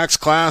on Lax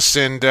Class,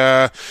 and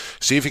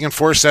see if you can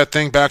force that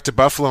thing back to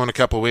Buffalo in a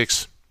couple of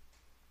weeks.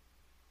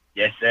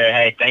 Yes, sir.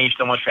 Hey, thank you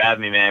so much for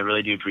having me, man. I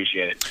really do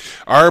appreciate it.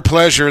 Our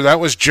pleasure. That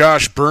was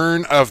Josh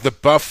Byrne of the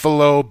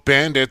Buffalo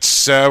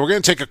Bandits. We're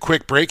going to take a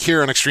quick break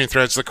here on Extreme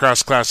Threads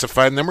Lacrosse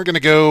Classified, and then we're going to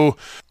go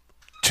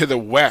to the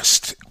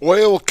west,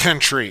 oil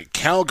country,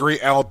 Calgary,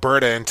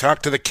 Alberta, and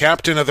talk to the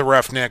captain of the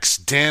Roughnecks,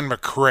 Dan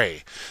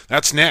McRae.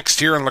 That's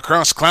next here on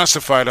Lacrosse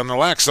Classified on the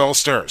Lax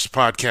All-Stars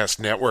Podcast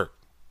Network.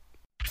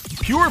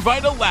 Pure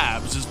Vita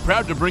Labs is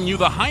proud to bring you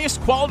the highest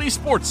quality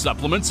sports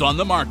supplements on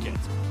the market.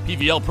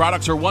 PVL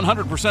products are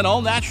 100%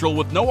 all-natural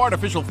with no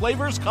artificial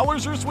flavors,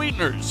 colors, or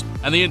sweeteners.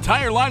 And the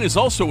entire line is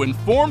also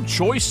Informed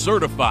Choice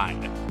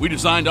certified. We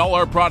designed all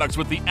our products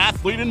with the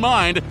athlete in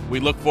mind.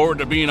 We look forward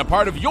to being a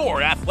part of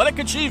your athletic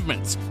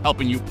achievements,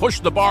 helping you push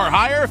the bar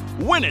higher,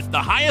 win at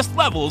the highest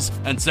levels,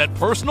 and set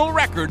personal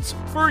records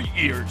for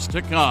years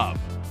to come.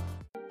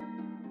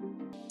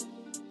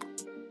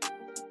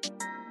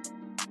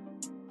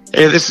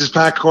 Hey, this is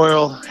Pat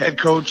Coyle, head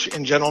coach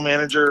and general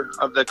manager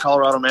of the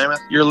Colorado Mammoth.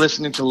 You're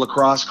listening to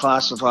Lacrosse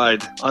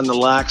Classified on the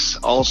Lax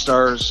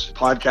All-Stars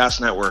Podcast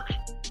Network.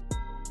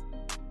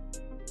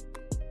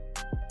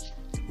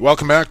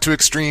 Welcome back to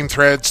Extreme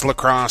Threads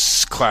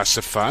Lacrosse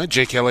Classified.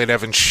 Jake Elliott,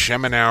 Evan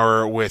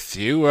Schemenauer with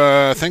you.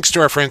 Thanks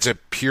to our friends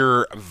at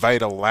Pure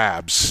Vita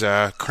Labs.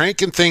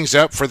 Cranking things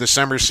up for the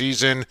summer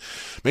season.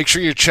 Make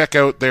sure you check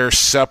out their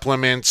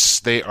supplements.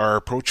 They are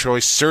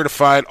pro-choice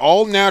certified,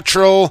 all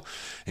natural,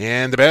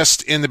 and the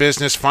best in the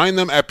business. Find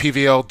them at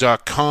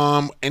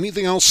pvl.com.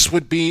 Anything else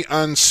would be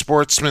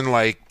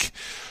unsportsmanlike.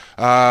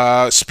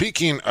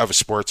 Speaking of a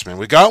sportsman,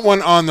 we got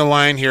one on the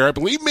line here, I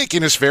believe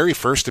making his very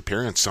first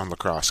appearance on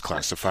Lacrosse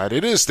Classified.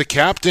 It is the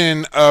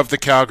captain of the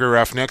Calgary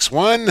Roughnecks,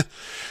 one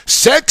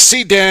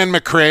sexy Dan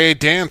McRae.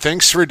 Dan,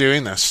 thanks for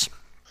doing this.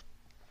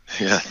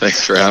 Yeah,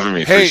 thanks for having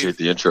me. Appreciate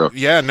the intro.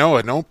 Yeah,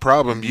 no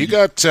problem. You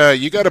got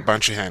a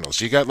bunch of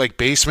handles. You got like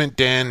Basement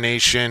Dan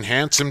Nation,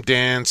 Handsome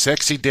Dan,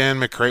 Sexy Dan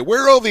McRae.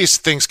 Where all these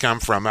things come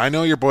from? I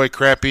know your boy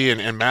Crappy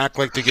and Mac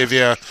like to give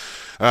you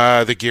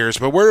the gears,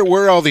 but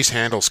where all these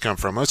handles come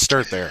from? Let's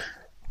start there.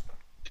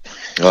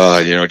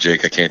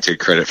 Jake, I can't take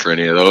credit for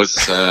any of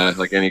those.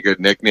 Like any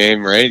good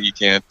nickname, right? You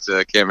can't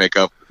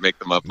make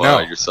them up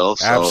yourself.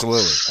 So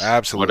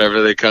absolutely.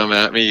 Whatever they come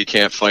at me, you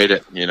can't fight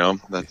it.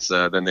 That's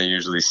then they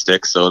usually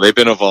stick. So they've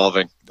been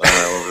evolving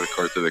over the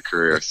course of the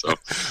career. So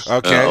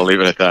okay, I'll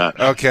leave it at that.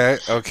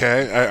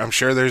 Okay. I'm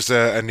sure there's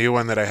a new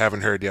one that I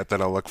haven't heard yet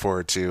that I'll look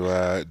forward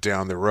to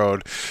down the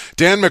road.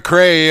 Dan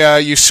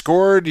McRae, you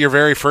scored your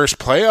very first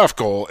playoff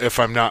goal, if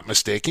I'm not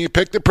mistaken. You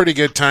picked a pretty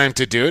good time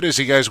to do it as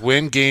you guys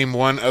win Game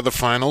 1 of the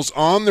finals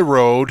on the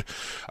road.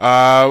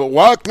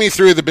 Walk me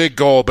through the big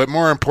goal, but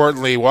more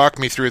importantly, walk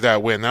me through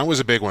that win. That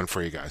was a big one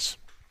for you guys.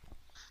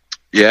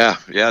 Yeah,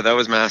 that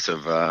was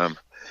massive.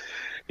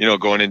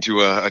 Going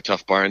into a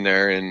tough barn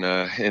there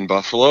in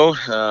Buffalo,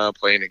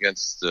 playing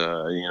against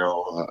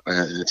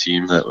a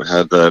team that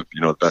had the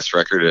best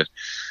record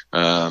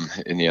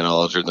in the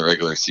NLL during the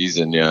regular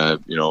season.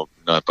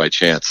 Not by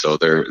chance. So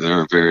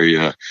they're a very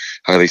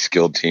highly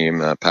skilled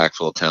team, packed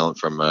full of talent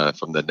from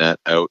the net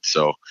out.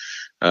 So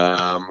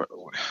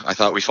I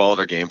thought we followed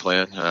our game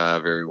plan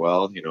very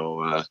well.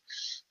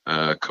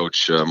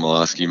 Coach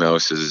Molosky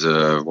Mouse is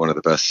one of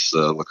the best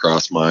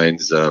lacrosse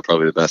minds,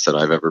 probably the best that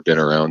I've ever been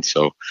around.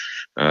 So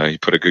he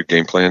put a good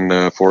game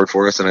plan forward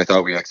for us, and I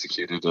thought we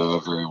executed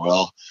very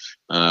well.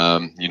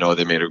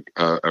 They made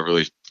a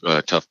really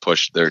tough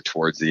push there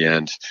towards the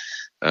end.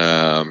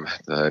 And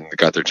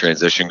got their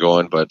transition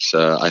going, but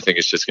I think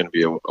it's just going to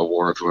be a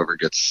war of whoever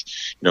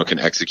gets, can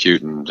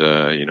execute and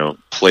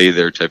play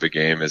their type of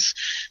game is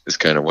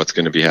kind of what's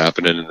going to be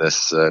happening in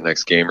this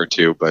next game or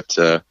two. But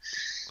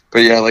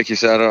yeah, like you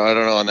said, I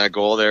don't know. On that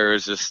goal there, it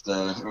was just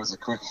it was a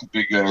quick,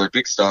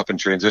 big stop and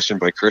transition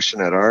by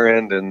Christian at our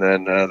end, and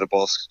then the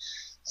ball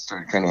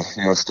started kind of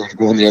started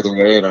going the other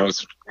way, and I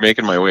was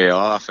making my way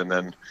off, and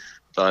then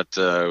thought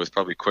it was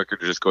probably quicker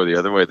to just go the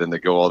other way than to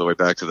go all the way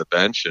back to the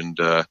bench, and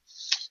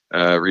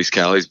Reese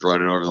Callies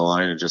brought it over the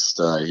line, and just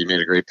he made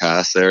a great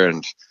pass there,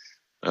 and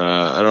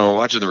I don't know,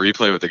 watching the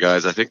replay with the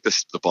guys, I think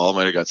the ball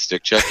might have got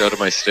stick checked out of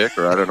my stick,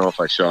 or I don't know if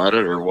I shot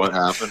it or what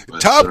happened.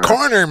 But, top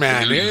corner,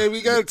 man.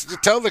 We got to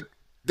tell the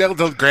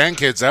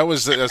grandkids that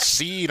was a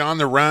seed on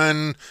the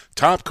run,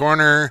 top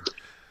corner.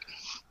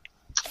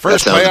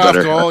 First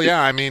playoff goal,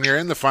 yeah. I mean, you're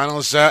in the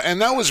finals,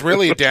 and that was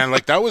really, Dan,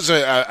 like that was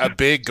a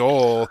big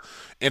goal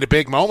in a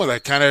big moment,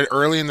 like kind of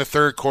early in the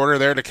third quarter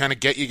there to kind of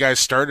get you guys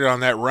started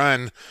on that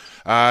run,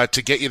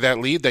 to get you that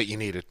lead that you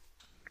needed.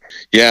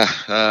 Yeah,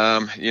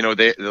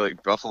 they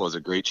like Buffalo is a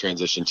great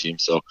transition team,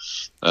 so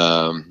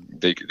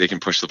they can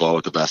push the ball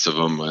with the best of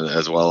them,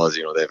 as well as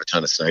they have a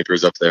ton of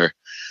snipers up there.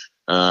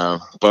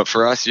 But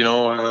for us,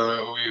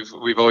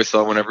 we've always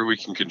thought whenever we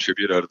can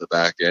contribute out of the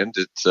back end,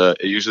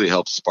 it usually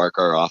helps spark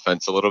our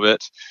offense a little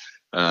bit.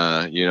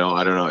 I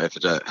don't know if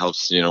it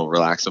helps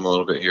relax them a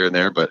little bit here and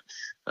there, but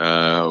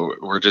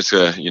we're just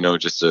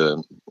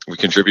we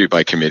contribute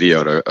by committee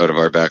out of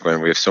our back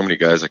line. We have so many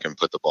guys that can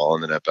put the ball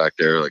in the net back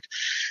there, like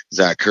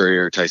Zach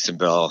Courier, Tyson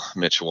Bell,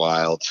 Mitch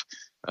Wild,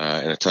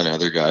 and a ton of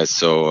other guys.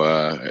 So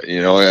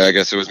I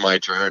guess it was my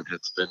turn.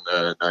 It's been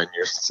 9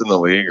 years in the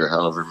league, or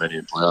however many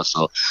in playoffs.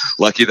 So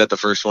lucky that the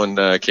first one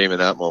came in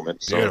that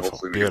moment. So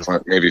hopefully we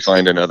can maybe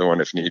find another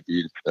one if need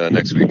be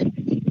next week.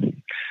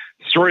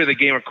 Story of the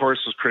game, of course,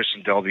 was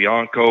Christian Del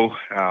Bianco.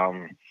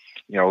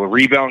 The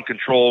rebound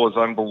control was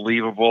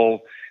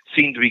unbelievable.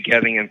 Seemed to be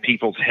getting in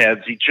people's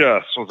heads. He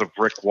just was a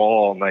brick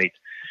wall all night.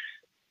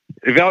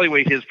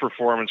 Evaluate his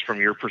performance from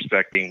your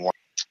perspective.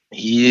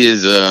 He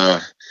is,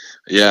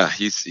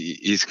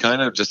 he's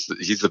kind of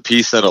he's the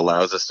piece that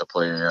allows us to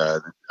play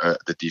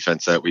the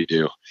defense that we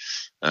do.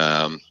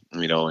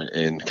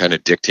 And kind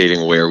of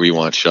dictating where we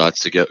want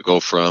shots to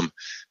go from,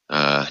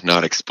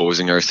 not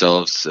exposing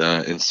ourselves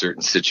in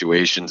certain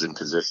situations and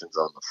positions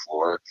on the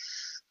floor.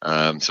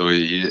 So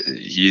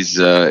he's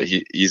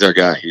our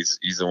guy.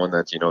 He's the one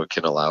that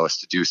can allow us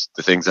to do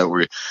the things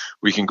that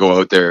we can go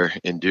out there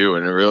and do.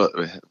 And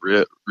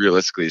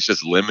realistically, it's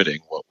just limiting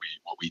what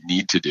we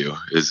need to do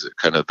is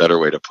kind of a better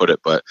way to put it.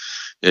 But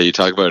yeah, you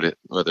talk about it,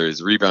 whether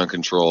it's rebound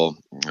control,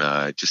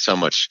 just how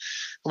much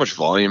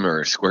volume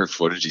or square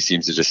footage he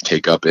seems to just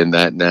take up in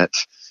that net.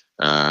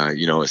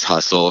 His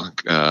hustle,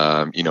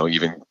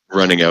 even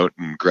running out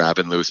and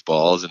grabbing loose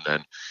balls, and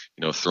then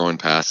throwing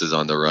passes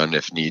on the run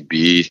if need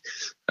be.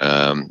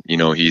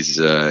 He's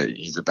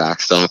a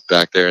backstop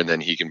back there, and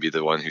then he can be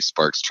the one who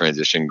sparks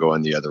transition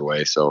going the other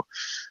way. So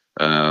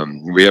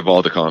we have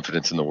all the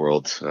confidence in the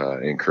world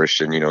in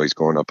Christian. He's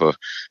going up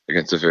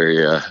against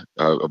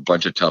a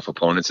bunch of tough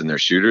opponents and their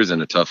shooters,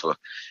 and a tough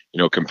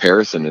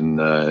comparison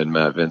in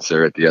Matt Vince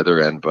there at the other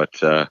end. But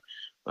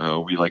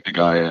we like the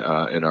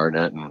guy in our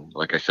net, and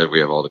like I said, we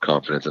have all the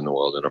confidence in the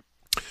world in him.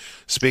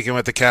 Speaking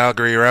with the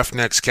Calgary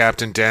Roughnecks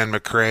captain, Dan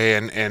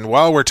McRae, and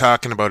while we're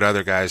talking about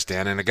other guys,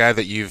 Dan, and a guy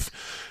that you've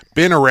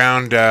been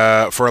around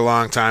for a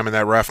long time in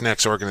that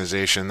Roughnecks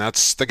organization,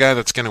 that's the guy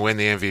that's going to win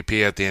the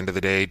MVP at the end of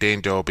the day,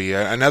 Dane Dobbie.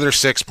 Another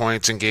 6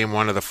 points in Game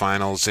 1 of the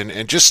finals,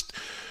 and just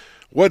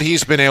what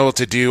he's been able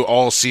to do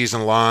all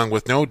season long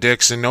with no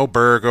Dixon, no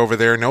Berg over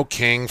there, no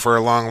King for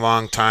a long,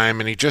 long time,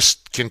 and he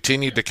just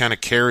continued to kind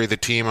of carry the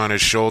team on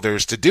his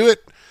shoulders. To do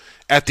it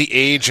at the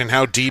age and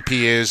how deep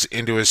he is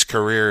into his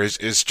career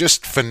is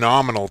just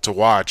phenomenal to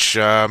watch.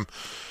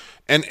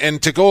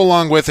 And to go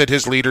along with it,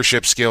 his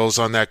leadership skills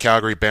on that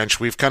Calgary bench.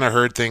 We've kind of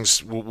heard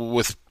things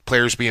with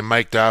players being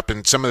mic'd up,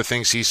 and some of the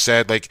things he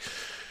said, like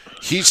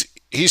he's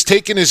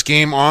taken his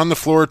game on the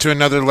floor to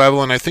another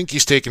level, and I think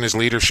he's taken his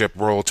leadership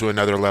role to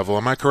another level.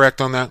 Am I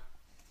correct on that?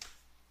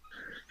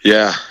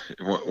 Yeah,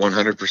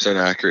 100%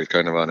 accurate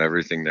kind of on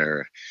everything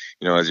there.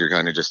 As you're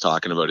kind of just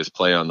talking about his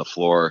play on the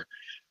floor,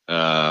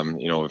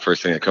 the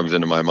first thing that comes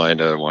into my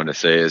mind I want to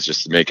say is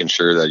just making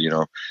sure that,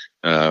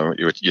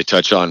 you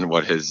touch on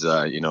what his,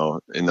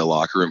 in the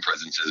locker room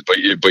presence is, but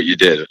you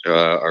did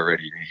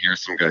already. You hear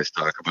some guys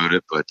talk about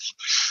it, but,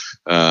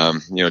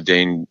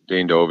 Dane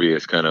Dobbie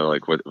is kind of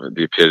like what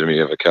the epitome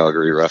of a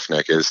Calgary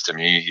Roughneck is to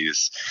me. He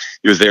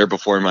was there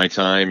before my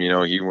time.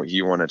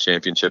 He won a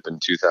championship in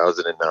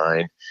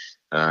 2009.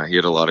 He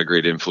had a lot of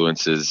great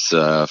influences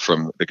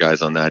from the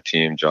guys on that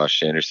team, Josh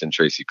Sanderson,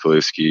 Tracy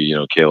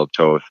Kalewski, Caleb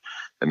Toth,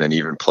 and then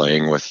even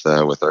playing with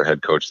our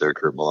head coach there,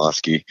 Kurt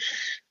Molosky.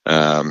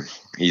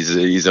 He's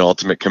an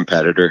ultimate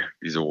competitor.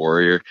 He's a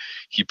warrior.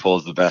 He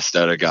pulls the best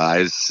out of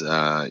guys,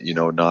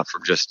 not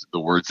from just the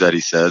words that he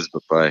says,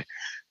 but by,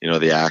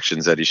 the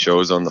actions that he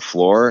shows on the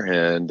floor,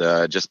 and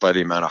just by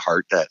the amount of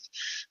heart that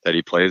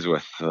he plays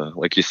with.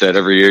 Like you said,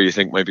 every year you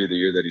think might be the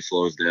year that he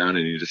slows down,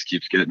 and he just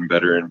keeps getting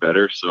better and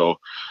better. So,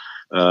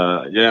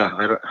 I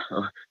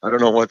don't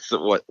know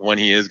when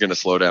he is going to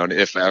slow down,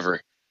 if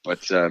ever.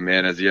 But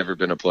man, has he ever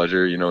been a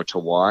pleasure, to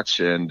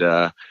watch, and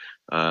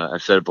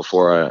I've said it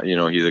before,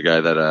 he's a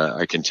guy that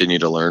I continue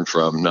to learn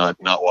from, not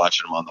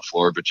watching him on the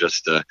floor, but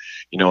just,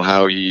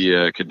 how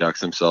he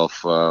conducts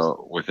himself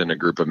within a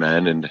group of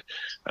men, and,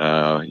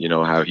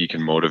 how he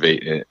can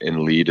motivate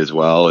and lead as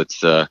well.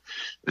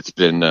 It's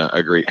been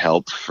a great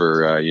help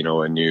for,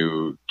 a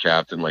new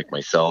captain like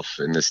myself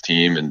in this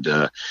team. And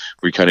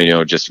we kind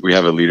of, we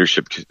have a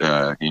leadership,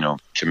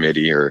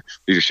 committee or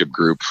leadership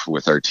group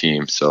with our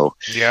team. So,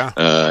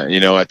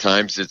 at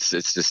times it's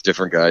just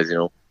different guys,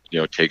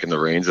 taking the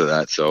reins of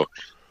that. So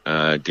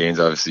Dane's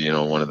obviously,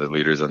 one of the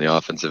leaders on the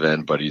offensive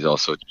end, but he's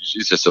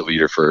just a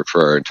leader for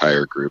our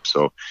entire group.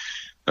 So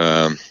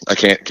I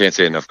can't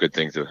say enough good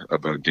things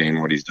about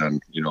Dane, what he's done,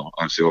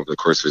 obviously over the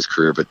course of his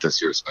career, but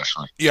this year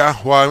especially. Yeah,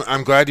 well,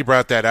 I'm glad you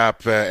brought that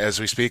up as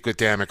we speak with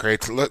Dan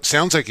McRae.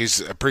 Sounds like he's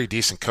a pretty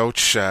decent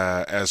coach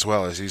as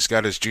well, as he's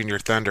got his junior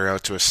Thunder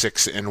out to a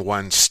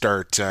 6-1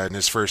 start in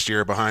his first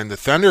year behind the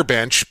Thunder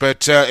bench.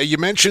 But you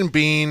mentioned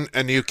being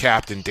a new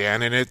captain,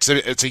 Dan, and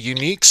it's a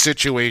unique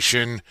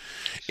situation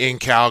in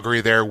Calgary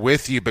there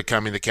with you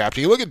becoming the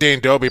captain. You look at Dane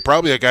Dobbie,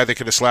 probably a guy that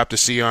could have slapped a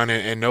C on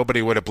it and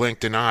nobody would have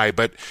blinked an eye,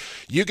 but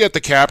you get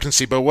the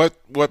captaincy. But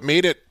what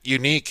made it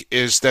unique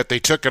is that they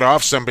took it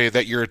off somebody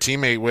that you're a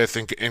teammate with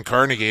in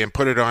Carnegie and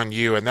put it on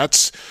you, and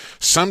that's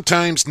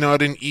sometimes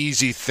not an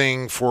easy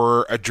thing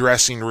for a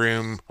dressing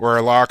room or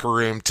a locker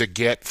room to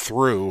get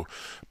through,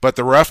 but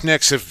the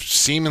Roughnecks have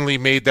seemingly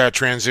made that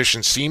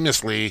transition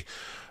seamlessly.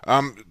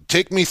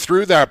 Take me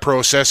through that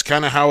process,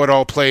 kind of how it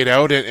all played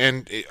out,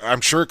 and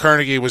I'm sure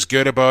Carnegie was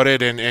good about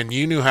it, and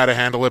you knew how to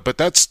handle it, but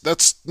that's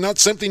not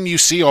something you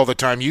see all the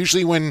time.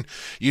 Usually when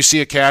you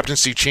see a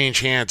captaincy change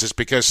hands, it's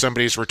because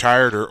somebody's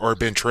retired or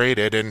been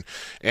traded,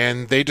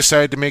 and they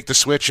decided to make the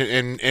switch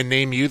and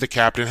name you the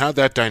captain. How'd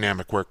that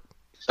dynamic work?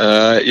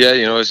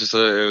 It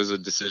was a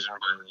decision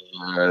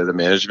by the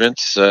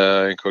management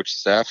and coaching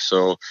staff,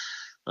 so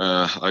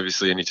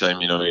obviously anytime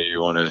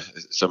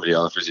somebody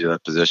offers you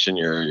that position,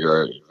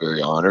 you're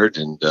very honored,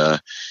 and I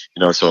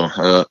don't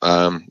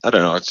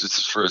know, it's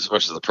just for as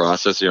much as the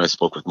process. I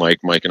spoke with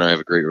Mike and I have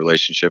a great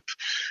relationship.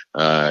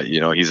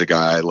 He's a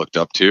guy I looked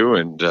up to,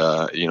 and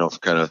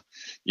kind of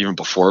even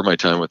before my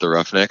time with the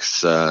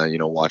Roughnecks,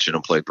 watching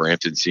him play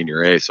Brampton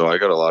Senior A. So I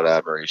got a lot of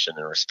admiration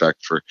and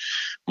respect for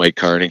Mike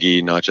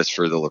Carnegie, not just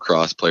for the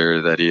lacrosse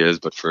player that he is,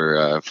 but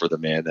for the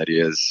man that he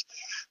is.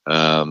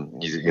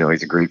 He's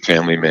a great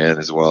family man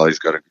as well. He's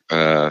got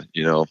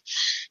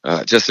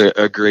just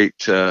a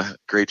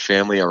great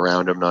family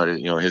around him. Not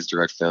his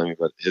direct family,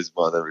 but his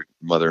mother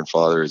and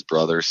father, his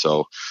brother.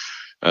 So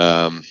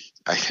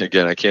I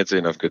can't say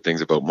enough good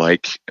things about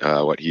Mike,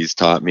 what he's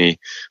taught me,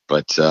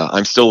 but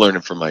I'm still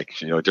learning from Mike.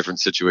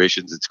 Different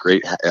situations. It's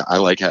great. I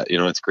like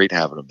it's great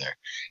having him there.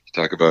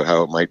 You talk about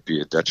how it might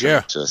be a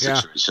detriment to a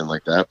situation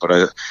like that,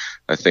 but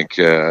I think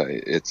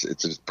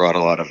it's brought a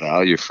lot of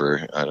value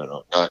for, I don't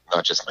know,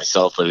 not just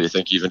myself, but I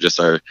think even just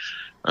our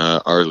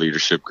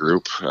leadership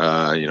group.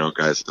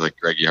 Guys like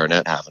Greggy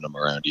Arnett, having him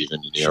around,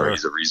 even he's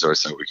a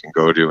resource that we can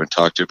go to and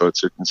talk to about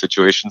certain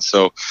situations.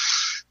 So.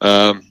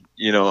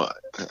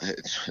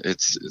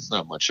 It's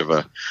not much of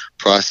a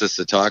process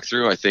to talk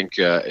through. I think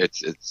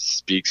it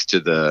speaks to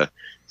the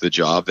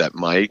job that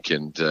Mike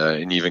and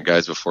even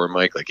guys before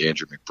Mike, like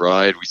Andrew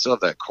McBride, we still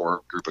have that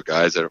core group of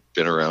guys that have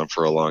been around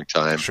for a long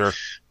time. Sure.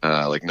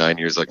 Like 9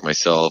 years, like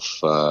myself,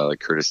 like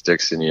Curtis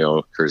Dixon,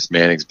 Curtis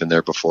Manning's been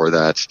there before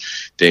that,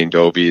 Dane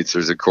Dobbie.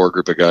 There's a core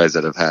group of guys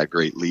that have had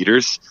great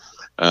leaders.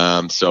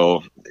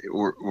 So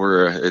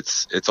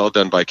it's all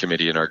done by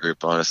committee in our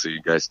group. Honestly,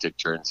 you guys take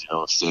turns,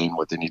 saying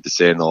what they need to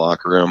say in the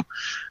locker room.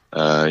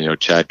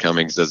 Chad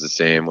Cummings does the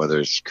same, whether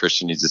it's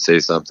Christian needs to say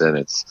something.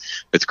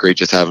 It's great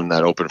just having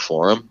that open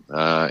forum,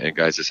 and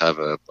guys just have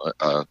a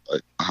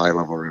high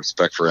level of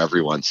respect for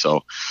everyone.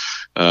 So,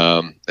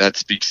 that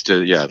speaks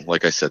to,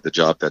 like I said, the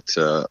job that,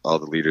 all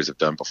the leaders have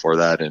done before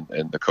that,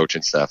 and the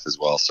coaching staff as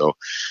well. So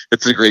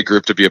it's a great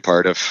group to be a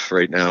part of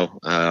right now.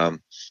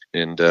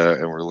 And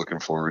we're looking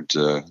forward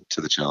to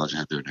the challenge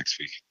ahead there next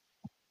week.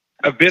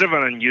 A bit of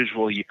an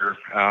unusual year.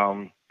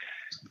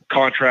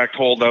 Contract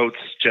holdouts.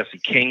 Jesse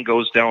King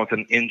goes down with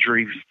an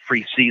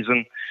injury-free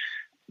season.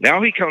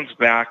 Now he comes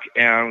back,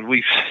 and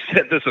we've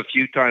said this a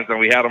few times, and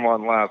we had him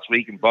on last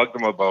week and bugged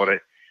him about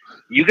it.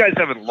 You guys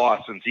haven't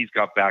lost since he's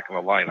got back in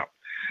the lineup.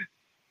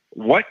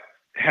 What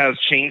has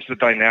changed the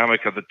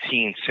dynamic of the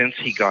team since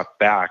he got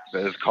back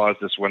that has caused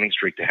this winning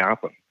streak to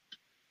happen?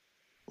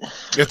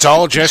 It's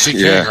all Jesse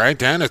King, right,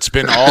 Dan? It's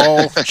been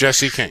all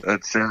Jesse King.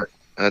 That's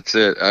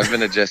it. I've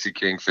been a Jesse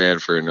King fan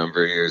for a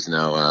number of years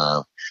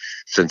now.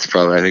 Since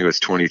probably, I think it was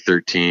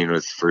 2013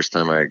 was the first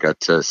time I got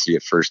to see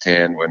it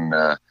firsthand when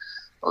I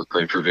was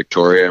playing for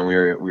Victoria, and we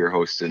were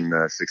hosting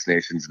Six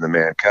Nations in the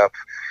Mann Cup.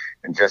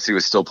 and Jesse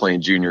was still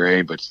playing Junior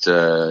A, but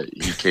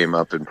he came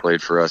up and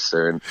played for us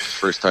there, and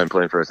first time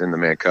playing for us in the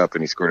Mann Cup,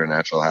 and he scored a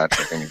natural hat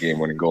trick in a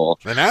game-winning goal.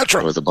 The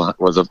natural was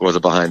a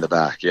behind the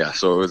back, yeah.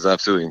 So it was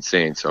absolutely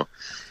insane. So,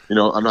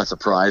 I'm not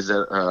surprised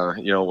at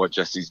what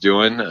Jesse's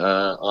doing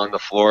on the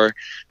floor,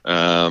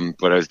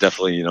 but I was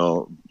definitely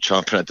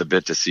chomping at the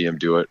bit to see him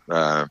do it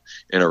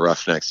in a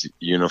Roughnecks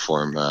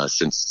uniform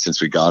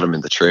since we got him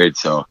in the trade.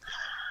 So.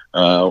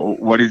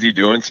 What is he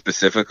doing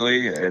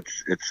specifically?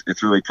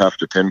 It's really tough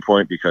to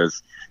pinpoint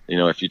because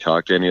if you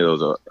talk to any of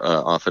those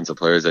offensive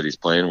players that he's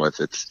playing with,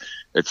 it's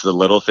the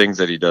little things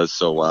that he does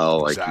so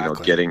well,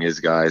 like getting his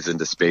guys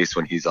into space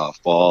when he's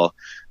off ball,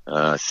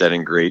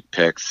 setting great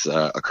picks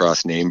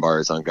across name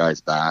bars on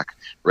guys' back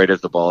right as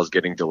the ball is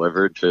getting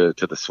delivered to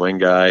the swing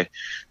guy,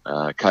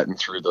 cutting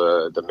through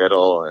the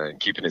middle and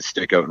keeping his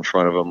stick out in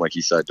front of him, like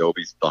he saw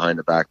Dobie's behind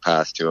the back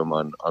pass to him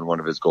on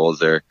one of his goals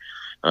there.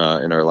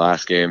 In our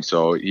last game.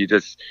 So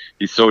he's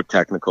so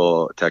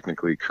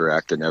technically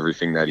correct in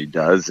everything that he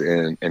does.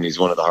 And he's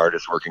one of the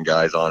hardest working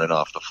guys on and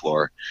off the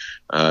floor,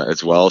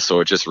 as well. So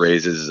it just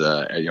raises,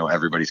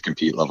 everybody's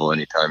compete level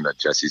anytime that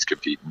Jesse's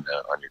competing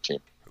on your team.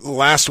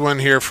 Last one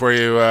here for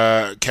you,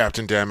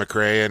 Captain Dan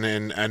McRae,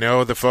 and I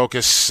know the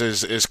focus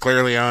is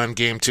clearly on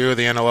Game 2 of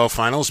the NLL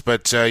Finals,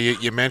 but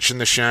you mentioned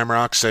the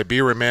Shamrocks. I'd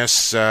be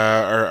remiss,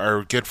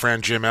 our good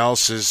friend Jim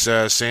Else is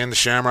saying the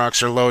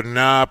Shamrocks are loading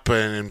up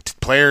and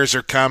players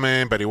are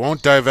coming, but he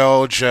won't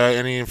divulge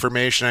any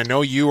information. I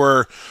know you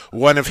are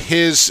one of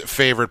his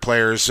favorite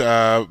players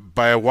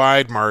by a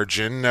wide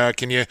margin.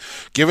 Can you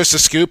give us a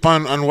scoop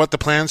on what the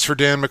plans for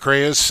Dan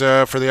McRae is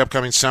for the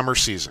upcoming summer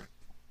season?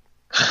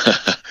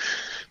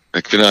 I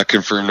cannot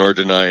confirm nor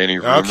deny any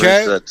rumors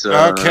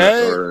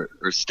or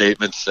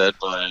statements said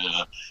by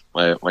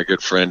my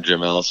good friend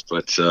Jim Else,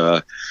 but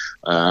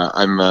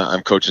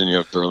I'm coaching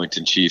the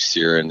Burlington Chiefs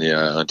here in the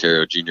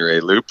Ontario Junior A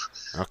Loop.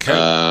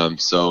 Okay.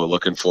 So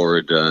looking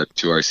forward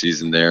to our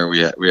season there. We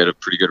had a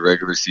pretty good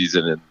regular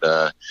season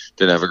and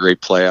didn't have a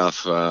great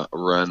playoff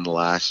run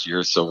last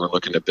year, so we're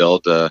looking to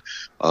build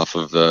off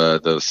of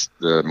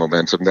the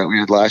momentum that we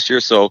had last year.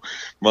 So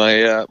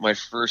my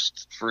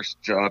first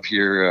job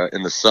here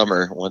in the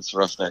summer, once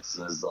Roughnecks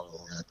is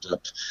all wrapped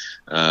up,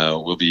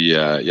 will be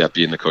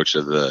being the coach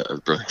of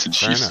the Burlington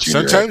Chiefs.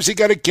 Sometimes you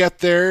got to get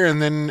there,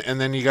 and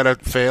then you got to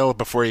fail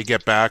before you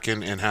get back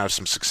and have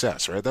some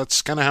success, right?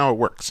 That's kind of how it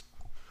works.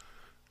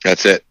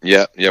 That's it.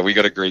 Yeah. We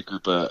got a great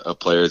group of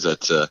players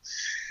that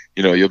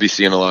you'll be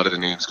seeing a lot of the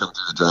names come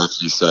through the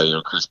draft. You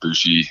saw, Chris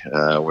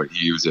Boucher, what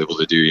he was able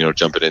to do,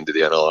 jumping into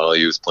the NLL.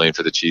 He was playing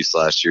for the Chiefs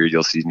last year.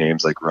 You'll see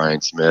names like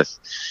Ryan Smith,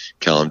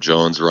 Callum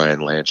Jones,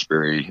 Ryan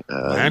Lanchbury,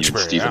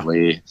 Stephen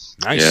Lee.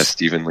 Nice. Yeah,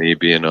 Stephen Lee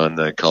being on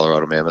the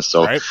Colorado Mammoth.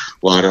 So a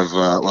lot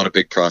of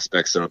big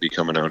prospects that'll be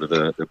coming out of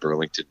the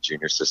Burlington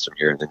junior system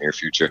here in the near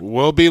future.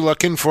 We'll be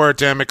looking for it,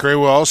 Dan McRae.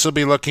 We'll also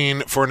be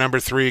looking for number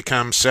 3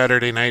 come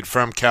Saturday night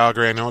from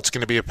Calgary. I know it's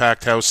going to be a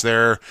packed house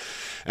there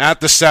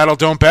at the Saddle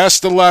Dome.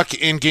 Best of luck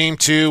in Game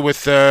 2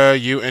 with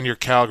you and your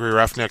Calgary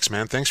Roughnecks,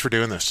 man. Thanks for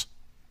doing this.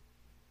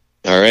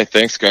 All right,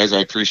 thanks, guys. I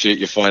appreciate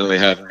you finally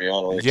having me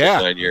on. Only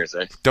 9 years,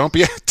 eh? Don't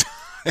be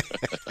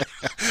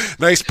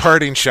nice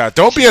parting shot.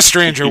 Don't be a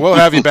stranger. We'll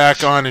have you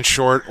back on in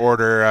short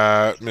order,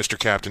 Mr.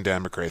 Captain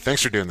Dan McRae.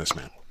 Thanks for doing this,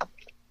 man.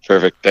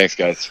 Perfect. Thanks,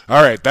 guys.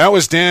 All right, that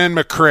was Dan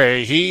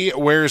McRae. He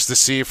wears the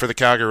C for the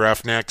Calgary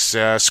Roughnecks.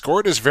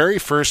 Scored his very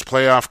first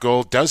playoff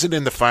goal. Does it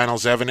in the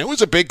finals, Evan. It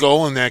was a big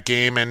goal in that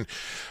game, and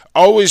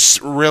always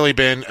really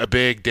been a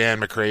big Dan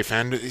McRae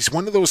fan. He's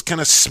one of those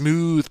kind of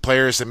smooth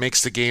players that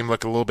makes the game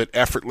look a little bit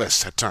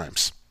effortless at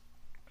times.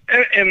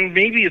 And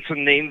maybe it's a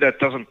name that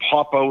doesn't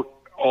pop out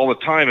all the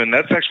time, and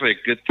that's actually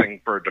a good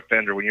thing for a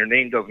defender. When your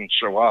name doesn't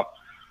show up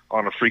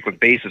on a frequent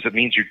basis, it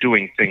means you're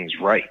doing things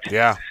right.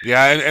 Yeah,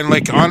 and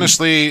like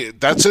honestly,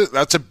 that's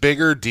a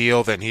bigger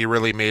deal than he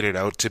really made it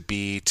out to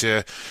be.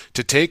 To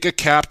take a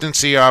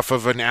captaincy off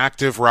of an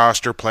active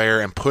roster player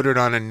and put it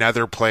on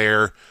another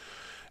player,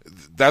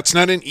 that's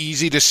not an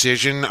easy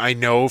decision, I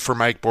know, for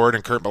Mike Board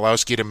and Kurt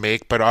Malowski to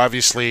make, but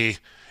obviously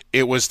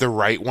it was the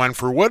right one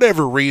for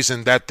whatever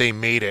reason that they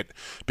made it.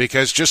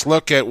 Because just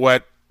look at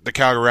what the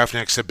Calgary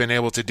Roughnecks have been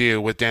able to do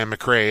with Dan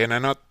McRae, and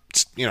I'm not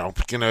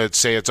going to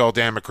say it's all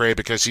Dan McRae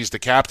because he's the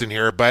captain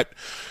here, but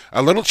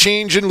a little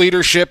change in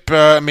leadership,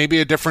 maybe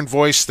a different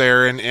voice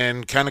there,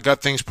 and kind of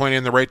got things pointing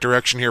in the right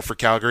direction here for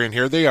Calgary, and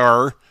here they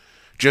are,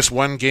 just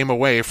one game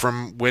away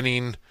from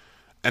winning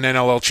an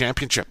NLL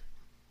championship.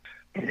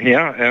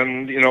 Yeah,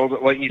 and,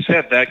 like you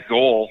said, that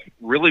goal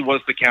really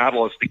was the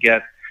catalyst to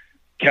get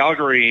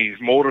Calgary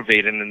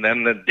motivated, and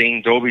then the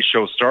Dane Dobie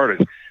show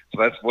started.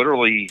 So that's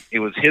literally, it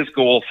was his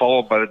goal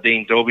followed by the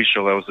Dane Dobie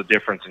show. That was the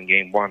difference in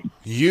Game 1.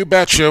 You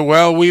betcha.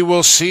 Well, we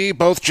will see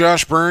both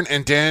Josh Byrne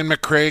and Dan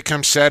McRae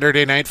come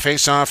Saturday night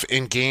face-off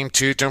in Game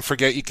 2. Don't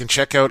forget, you can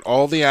check out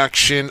all the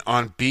action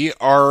on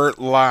BR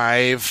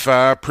Live,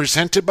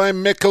 presented by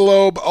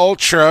Michelob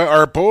Ultra.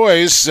 Our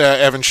boys,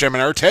 Evan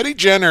Schemenauer, Teddy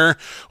Jenner,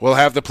 will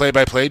have the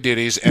play-by-play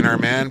duties, and our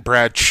man,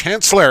 Brad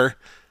Chancellor,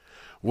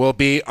 will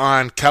be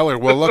on color.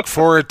 We'll look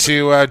forward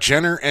to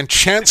Jenner and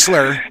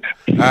Chancellor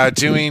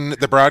doing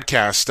the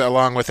broadcast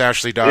along with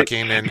Ashley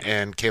Docking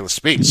and Kayla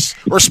Spice.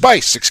 Or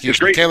Spice, excuse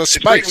me. Kayla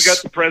Spice. Great we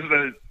got the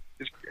president.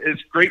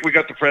 It's great we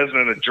got the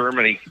president of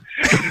Germany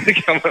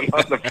coming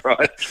on the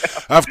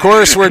broadcast. Of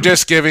course, we're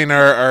just giving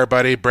our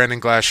buddy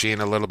Brendan Glasheen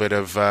a little bit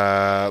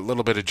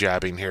of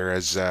jabbing here.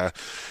 As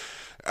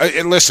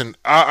listen,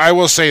 I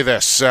will say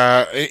this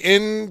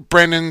in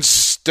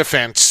Brendan's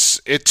defense,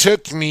 it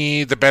took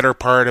me the better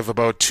part of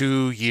about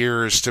 2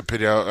 years to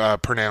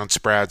pronounce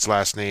Brad's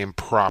last name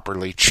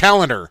properly.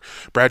 Challoner,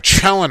 Brad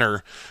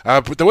Challoner.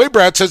 The way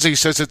Brad says it, he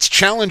says it's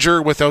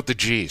Challenger without the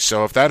G.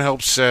 So if that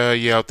helps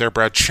you out there,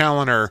 Brad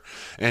Challoner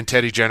and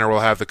Teddy Jenner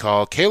will have the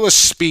call. Kayla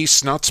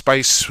Spice, not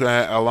Spice,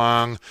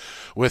 along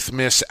with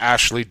Miss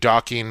Ashley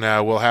Docking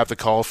will have the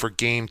call for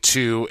Game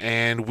 2,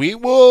 and we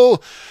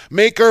will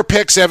make our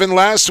picks. Evan,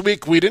 last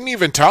week we didn't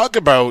even talk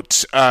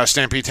about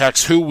Stampede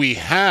Tax, who we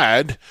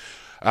had,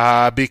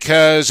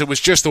 because it was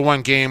just the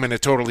one game and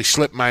it totally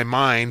slipped my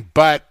mind.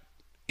 But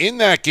in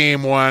that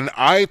Game 1,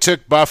 I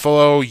took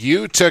Buffalo,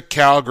 you took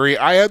Calgary.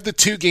 I had the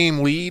 2-game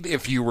lead,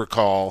 if you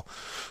recall.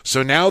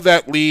 So now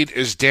that lead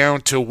is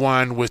down to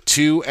 1 with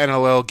 2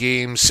 NLL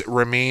games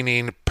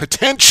remaining,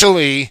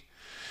 potentially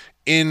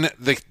in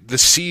the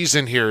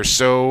season here.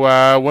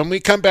 So when we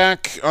come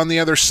back on the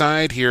other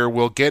side here,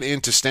 we'll get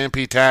into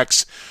Stampede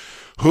Tax,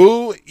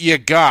 who you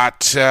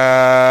got,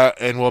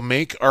 and we'll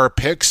make our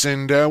picks,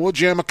 and we'll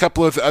jam a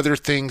couple of other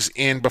things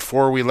in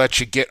before we let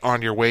you get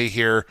on your way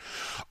here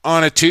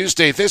on a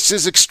Tuesday. This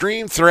is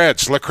Extreme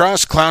Threads,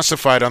 Lacrosse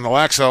Classified on the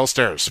Lax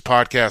All-Stars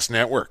Podcast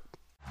Network.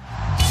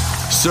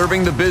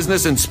 Serving the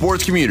business and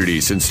sports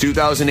community since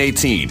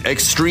 2018,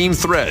 Extreme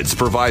Threads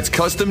provides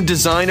custom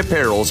design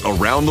apparels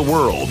around the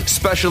world.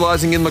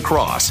 Specializing in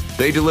lacrosse,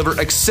 they deliver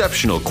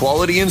exceptional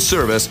quality and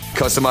service,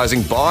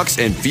 customizing box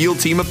and field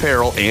team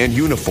apparel and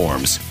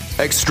uniforms.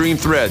 Extreme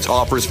Threads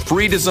offers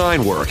free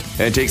design work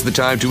and takes the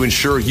time to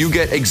ensure you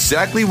get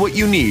exactly what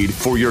you need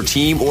for your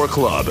team or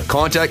club.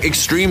 Contact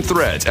Extreme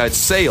Threads at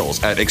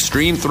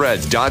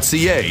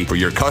sales@extremethreads.ca for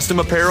your custom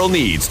apparel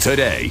needs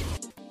today.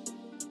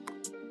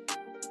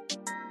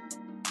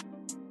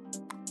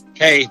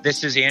 Hey,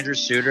 this is Andrew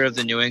Suter of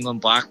the New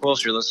England Black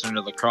Wolves. You're listening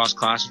to Lacrosse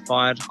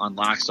Classified on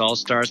Lax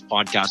All-Stars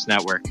Podcast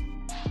Network.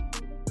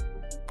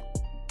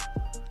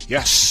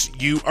 Yes,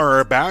 you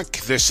are back.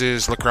 This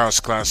is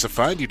Lacrosse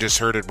Classified. You just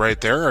heard it right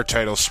there. Our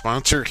title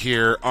sponsor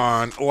here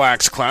on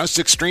Lax Class.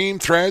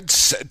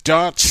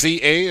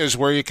 ExtremeThreads.ca is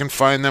where you can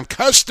find them.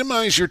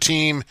 Customize your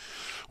team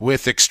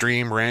with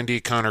Extreme. Randy,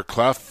 Connor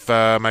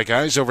Clough, my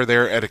guys over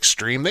there at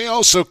Extreme. They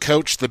also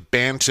coach the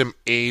Bantam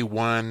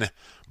A1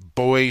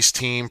 boys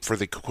team for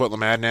the Coquitlam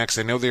Adanacs.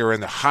 I know they were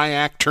in the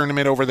HIAC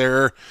tournament over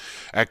there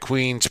at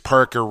Queen's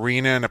Park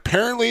Arena, and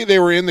apparently they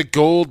were in the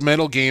gold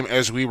medal game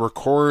as we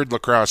record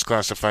Lacrosse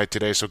Classified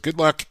today. So good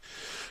luck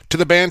to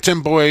the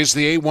Bantam boys,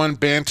 the A1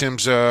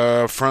 Bantams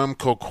from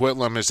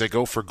Coquitlam, as they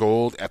go for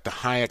gold at the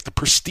HIAC, the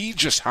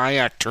prestigious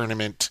HIAC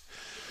tournament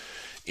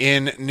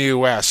in New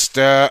West.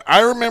 I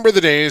remember the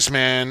days,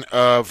 man,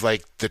 of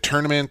like the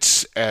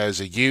tournaments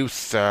as a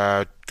youth,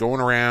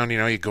 going around,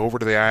 you go over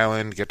to the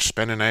island, get to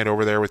spend a night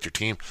over there with your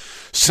team.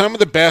 Some of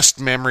the best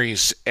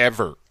memories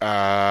ever,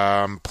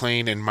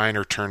 playing in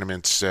minor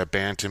tournaments,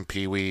 Bantam,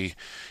 Pee-wee,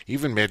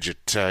 even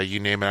midget, you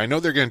name it. I know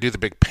they're going to do the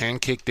big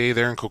pancake day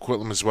there in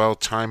Coquitlam as well,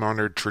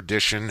 time-honored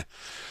tradition.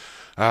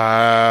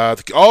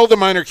 All the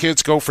minor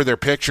kids go for their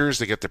pictures.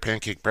 They get their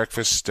pancake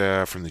breakfast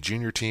from the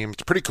junior team.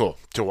 It's pretty cool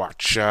to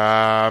watch.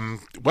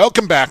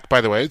 Welcome back,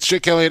 by the way. It's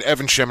Jake Elliott,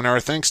 Evan Sheminar.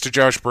 Thanks to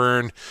Josh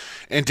Byrne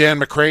and Dan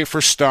McRae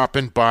for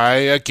stopping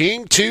by.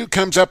 Game 2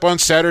 comes up on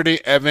Saturday,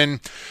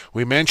 Evan.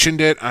 We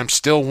mentioned it. I'm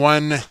still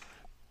one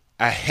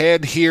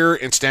ahead here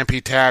in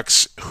Stampede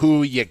Tax.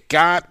 Who you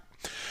got?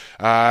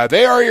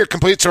 They are your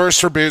complete source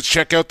for boots.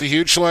 Check out the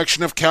huge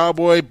selection of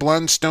Cowboy,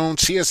 Blundstone,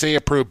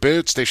 CSA-approved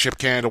boots. They ship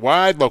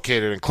Canada-wide,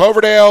 located in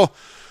Cloverdale.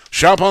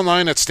 Shop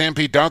online at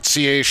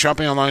stampede.ca.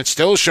 Shopping online,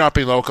 still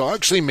shopping local. I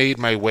actually made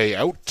my way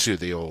out to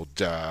the old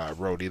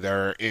roadie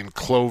there in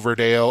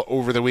Cloverdale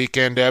over the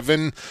weekend,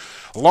 Evan.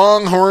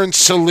 Longhorn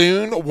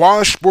Saloon,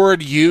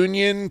 Washboard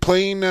Union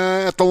playing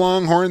at the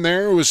Longhorn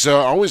there. It was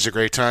always a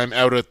great time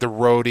out at the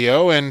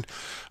rodeo, and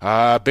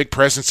big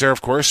presence there,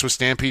 of course, with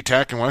Stampede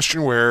Tack and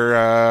Western.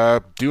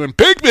 We're doing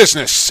big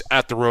business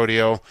at the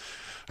rodeo.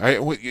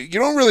 You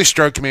don't really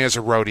strike me as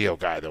a rodeo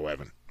guy, though,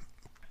 Evan.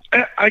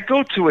 I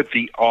go to it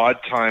the odd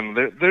time.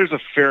 There's a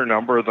fair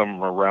number of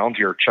them around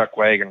here, chuck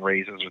wagon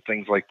races or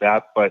things like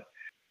that. But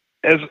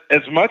as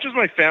much as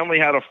my family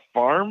had a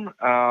farm,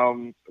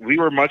 we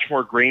were much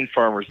more grain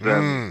farmers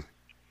than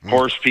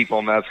horse people,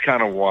 and that's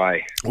kind of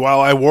why.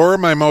 Well, I wore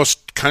my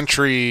most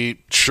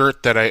country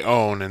shirt that I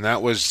own, and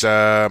that was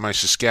my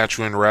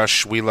Saskatchewan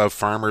Rush We Love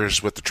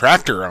Farmers with the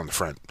tractor on the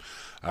front.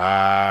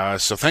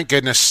 So thank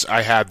goodness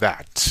I had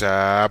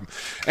that.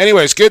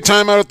 Anyways, good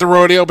time out at the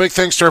rodeo. Big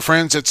thanks to our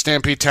friends at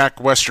Stampede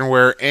Tack, Western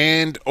Wear,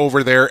 and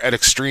over there at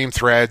Extreme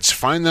Threads.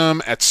 Find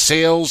them at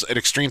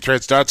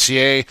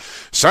sales@extremethreads.ca.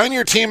 Sign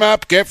your team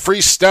up, get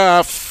free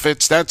stuff.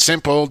 It's that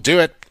simple. Do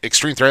it.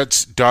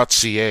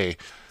 extremethreads.ca.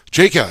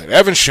 Jake Elliott,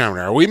 Evan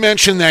Shamner. We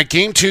mentioned that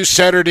Game 2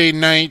 Saturday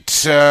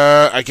night.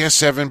 I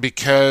guess, Evan,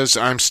 because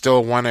I'm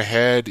still one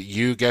ahead,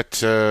 you get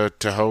to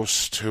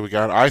host. Who we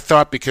got? I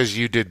thought because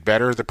you did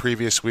better the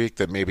previous week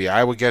that maybe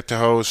I would get to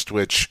host,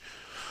 which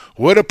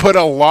would have put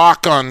a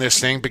lock on this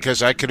thing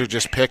because I could have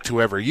just picked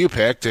whoever you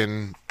picked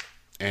and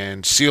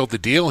sealed the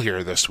deal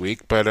here this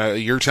week.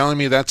 But you're telling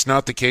me that's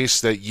not the case,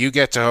 that you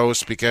get to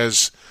host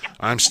because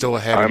I'm still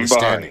ahead in the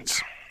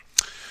standings.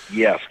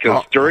 Yes,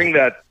 because during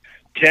that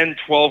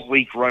 10-12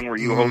 week run where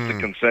you hosted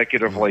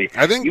consecutively,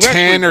 I think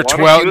 10 or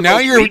 12. Now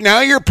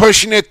you're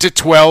pushing it to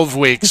 12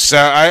 weeks.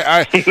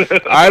 I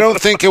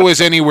don't think it was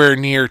anywhere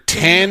near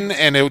 10,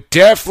 and it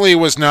definitely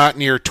was not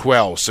near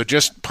 12. So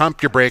just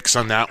pump your brakes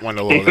on that one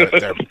a little bit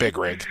there, Big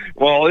Rig.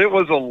 Well, it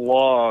was a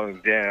long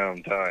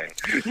damn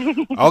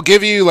time. I'll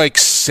give you like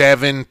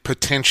 7,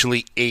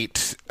 potentially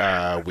 8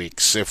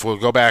 weeks if we'll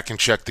go back and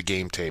check the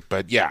game tape.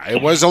 But yeah,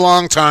 it was a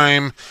long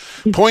time.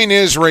 Point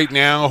is, right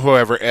now,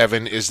 however,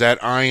 Evan, is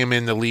that I am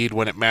in the lead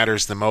when it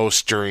matters the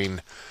most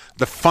during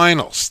the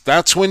finals.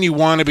 That's when you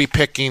want to be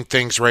picking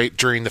things right,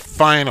 during the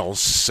finals.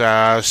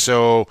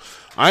 So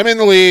I'm in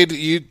the lead.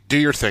 You do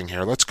your thing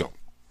here. Let's go.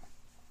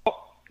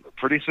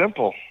 Pretty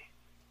simple.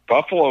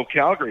 Buffalo,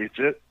 Calgary.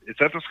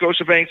 It's at the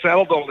Scotiabank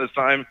Saddledome this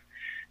time.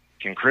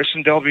 Can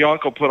Christian Del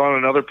Bianco put on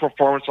another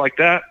performance like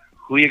that?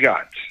 Who you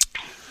got?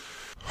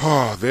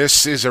 Oh,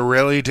 this is a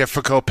really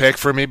difficult pick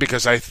for me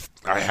because I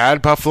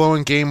had Buffalo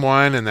in Game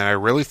 1, and then I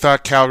really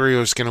thought Calgary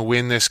was going to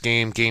win this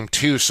Game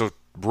 2. So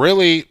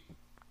really,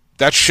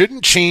 that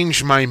shouldn't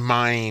change my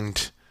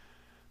mind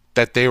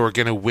that they were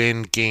going to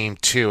win Game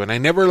 2. And I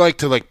never like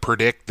to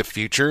predict the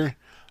future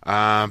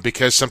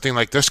because something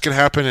like this could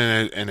happen,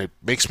 and it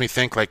makes me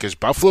think, is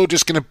Buffalo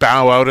just going to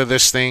bow out of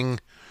this thing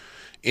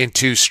in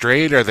 2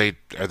 straight? Are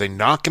they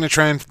not going to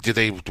try and do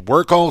they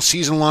work all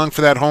season long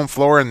for that home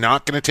floor and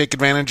not going to take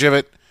advantage of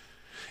it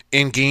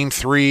in Game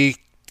 3?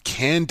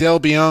 Can Del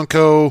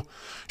Bianco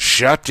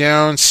shut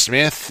down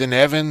Smith and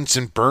Evans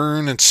and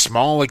Byrne and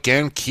Small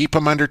again, keep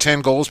them under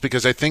 10 goals?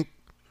 Because I think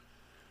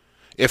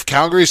if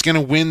Calgary's going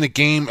to win the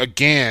game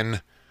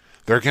again,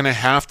 they're going to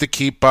have to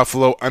keep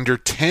Buffalo under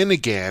 10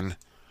 again,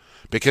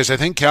 because I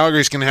think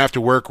Calgary's going to have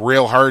to work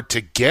real hard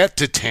to get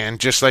to 10,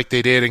 just like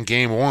they did in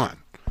Game 1.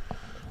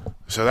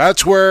 So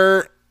that's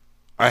where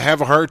I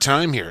have a hard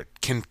time here.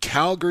 Can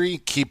Calgary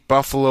keep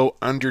Buffalo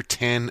under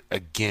 10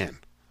 again?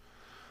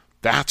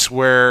 That's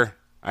where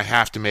I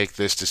have to make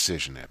this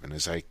decision, Evan,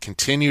 as I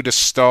continue to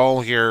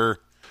stall here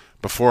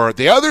before.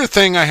 The other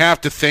thing I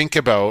have to think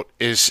about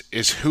is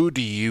who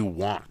do you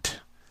want?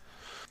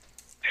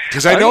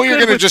 Because I know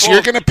you're going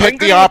to pick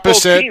the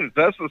opposite.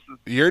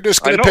 You're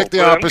just going to pick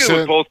the opposite. I'm good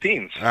with both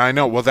teams. I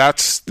know. Well,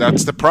 that's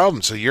the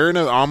problem. So you're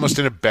almost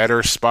in a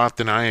better spot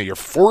than I am. You're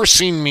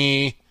forcing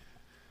me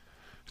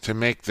to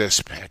make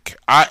this pick.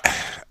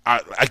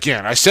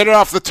 Again, I said it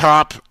off the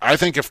top. I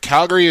think if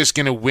Calgary is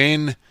going to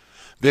win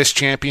this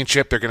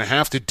championship, they're going to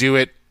have to do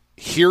it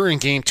here in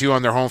Game 2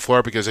 on their home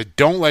floor, because I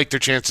don't like their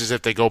chances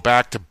if they go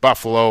back to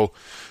Buffalo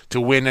to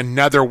win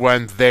another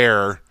one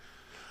there.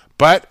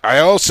 But I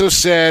also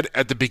said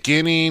at the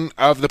beginning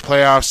of the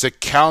playoffs that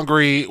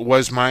Calgary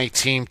was my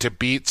team to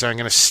beat, so I'm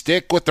going to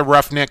stick with the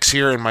Roughnecks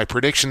here in my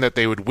prediction that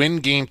they would win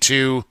Game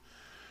 2.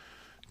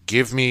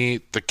 Give me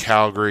the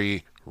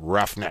Calgary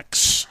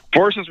Roughnecks.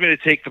 Forces me to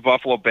take the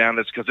Buffalo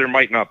Bandits because there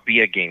might not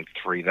be a Game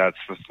 3. That's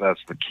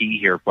the key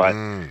here. But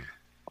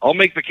I'll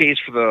make the case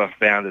for the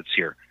Bandits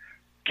here.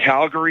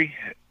 Calgary,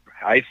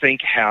 I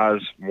think,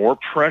 has more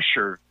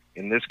pressure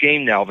in this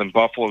game now than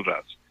Buffalo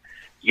does.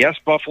 Yes,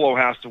 Buffalo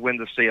has to win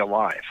to stay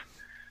alive,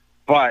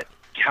 but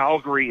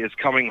Calgary is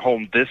coming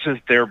home. This is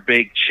their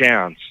big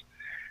chance.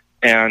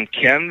 And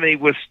can they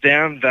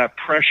withstand that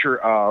pressure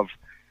of,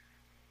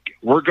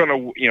 you're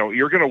going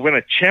to win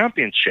a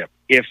championship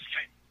if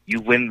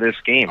you win this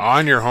game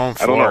on your home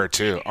floor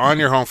too, on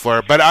your home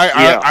floor. But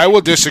I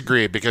will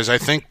disagree, because I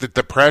think that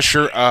the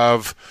pressure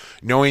of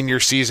knowing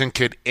your season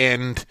could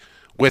end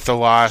with a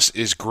loss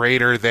is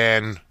greater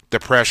than the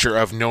pressure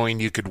of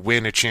knowing you could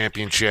win a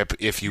championship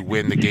if you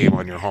win the game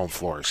on your home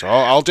floor. So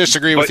I'll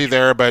disagree with you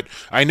there, but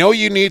I know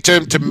you need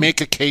to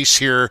make a case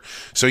here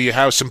so you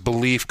have some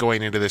belief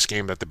going into this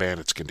game that the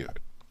Bandits can do it.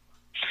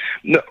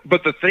 No,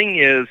 but the thing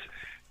is,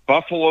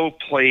 Buffalo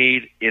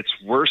played its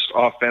worst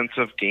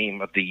offensive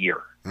game of the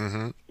year.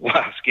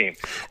 Last game.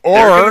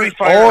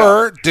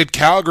 Or did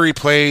Calgary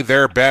play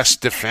their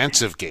best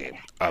defensive game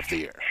of the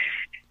year?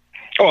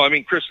 Oh, I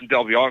mean, Christian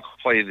Del Bianco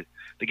played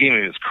the game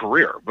of his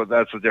career, but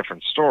that's a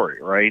different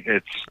story, right?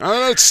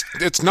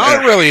 It's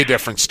not really a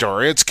different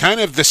story. It's kind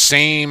of the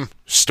same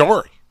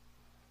story.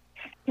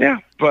 Yeah,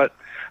 but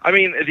I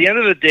mean, at the end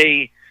of the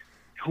day,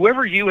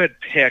 whoever you had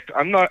picked,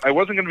 I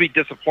wasn't going to be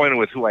disappointed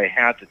with who I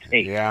had to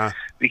take. Yeah.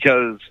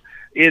 Because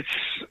It's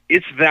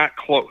that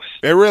close.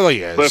 It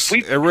really is. But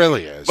it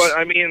really is. But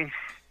I mean,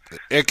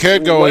 it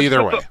could go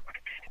either way.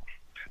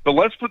 But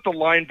let's put the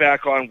line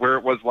back on where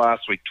it was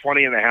last week,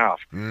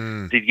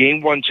 20.5. Did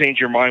game 1 change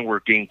your mind where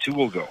game 2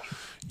 will go?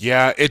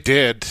 Yeah, it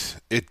did.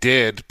 It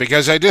did,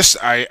 because I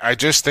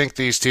just think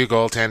these two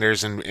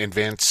goaltenders in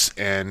Vince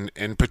and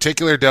in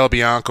particular Del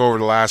Bianco over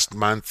the last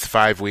month,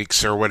 5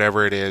 weeks or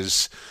whatever it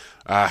is,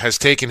 has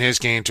taken his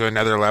game to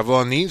another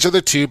level. And these are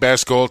the two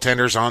best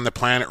goaltenders on the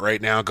planet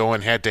right now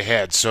going head to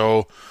head.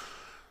 So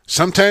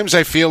sometimes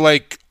I feel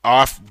like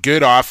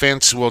good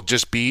offense will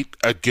just beat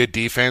a good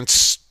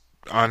defense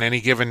on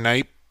any given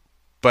night.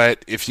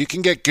 But if you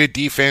can get good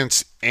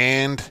defense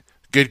and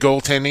good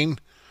goaltending,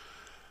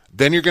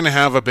 then you're going to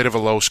have a bit of a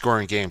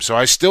low-scoring game. So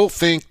I still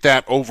think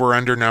that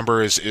over-under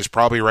number is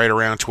probably right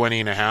around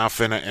 20.5.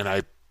 And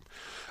I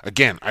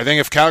think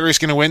if Calgary's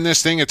going to win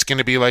this thing, it's going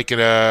to be like an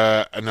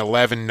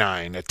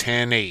 11-9, a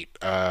 10-8,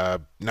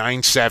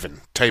 9-7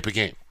 type of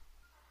game.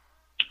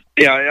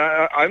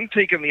 Yeah, I'm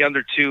taking the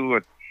under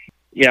 2.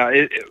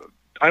 I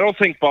don't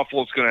think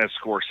Buffalo's going to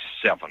score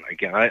 7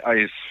 again.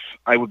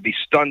 I would be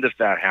stunned if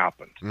that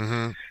happened.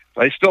 Mm-hmm.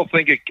 I still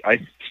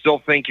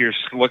think you're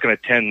looking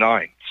at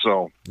 10-9.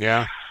 So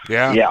yeah.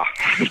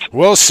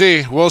 We'll see.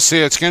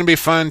 It's going to be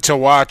fun to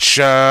watch.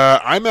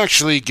 I'm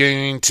actually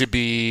going to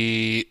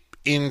be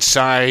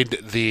inside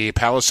the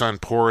Palace on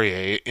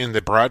Poirier in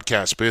the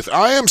broadcast booth.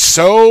 I am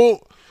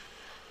so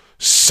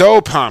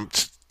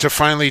pumped to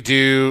finally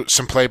do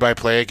some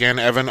play-by-play again,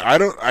 Evan.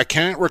 I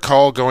can't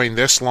recall going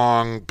this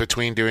long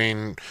between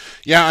doing.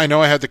 Yeah, I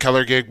know I had the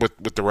color gig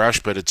with the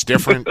Rush, but it's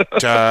different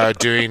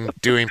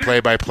doing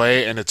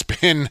play-by-play, and it's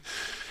been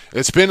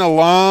a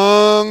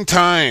long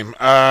time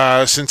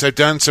since I've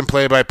done some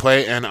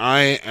play-by-play, and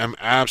I am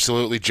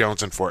absolutely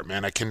jonesing for it,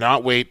 man. I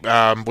cannot wait.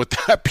 With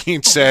that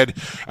being said,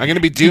 I'm going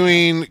to be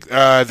doing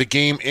the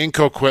game in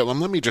Coquitlam.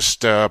 Let me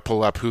just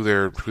pull up who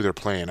they're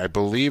playing. I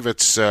believe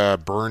it's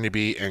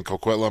Burnaby and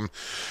Coquitlam.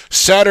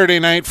 Saturday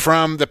night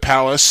from the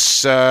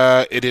Palace.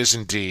 It is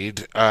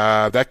indeed.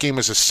 That game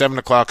is a 7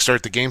 o'clock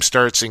start. The game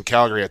starts in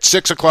Calgary at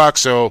 6 o'clock,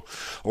 so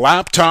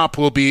laptop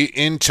will be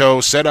in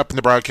tow, set up in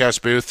the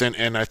broadcast booth,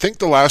 and I think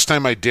the last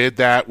time I did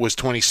that was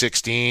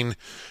 2016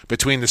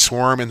 between the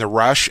Swarm and the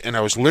Rush, and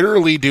I was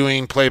literally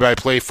doing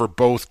play-by-play for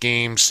both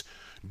games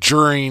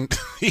during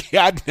the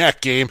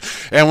Adnac game.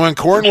 And when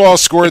Cornwall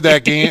scored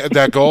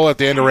that goal at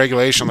the end of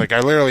regulation, like I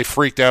literally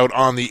freaked out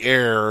on the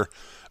air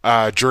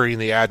during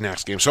the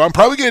Adnac game. So I'm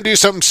probably going to do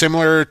something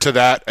similar to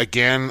that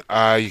again.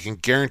 You can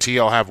guarantee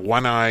I'll have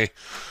one eye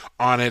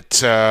on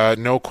it,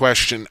 no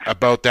question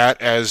about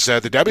that, as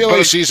the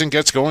WLA season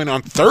gets going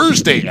on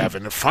Thursday,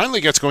 Evan. It finally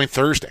gets going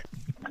Thursday.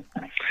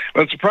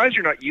 I'm surprised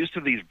you're not used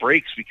to these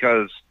breaks,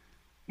 because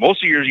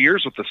most of your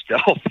years with the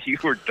Stealth, you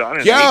were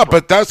done in April.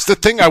 But that's the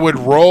thing. I would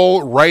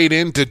roll right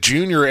into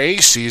Junior A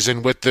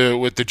season with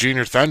the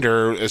Junior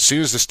Thunder. As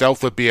soon as the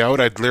Stealth would be out,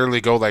 I'd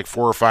literally go like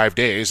 4 or 5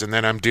 days, and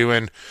then I'm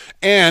doing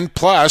 – and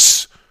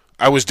plus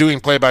I was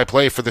doing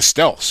play-by-play for the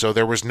Stealth, so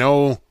there was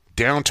no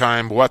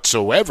downtime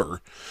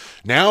whatsoever.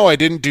 Now I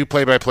didn't do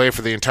play-by-play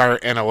for the entire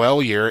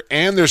NLL year,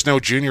 and there's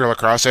no junior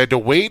lacrosse. I had to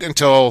wait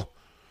until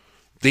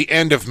the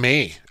end of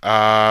May.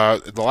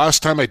 The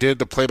last time I did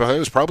the play-by-play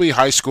was probably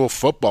high school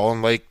football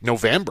in like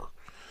November.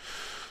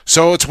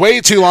 So it's way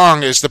too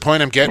long is the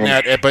point I'm getting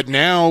at. But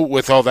now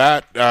with all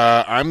that,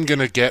 I'm going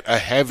to get a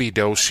heavy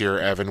dose here,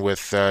 Evan, with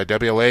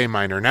WLA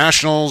Minor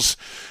Nationals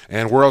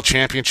and World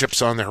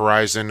Championships on the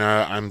horizon.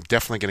 I'm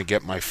definitely going to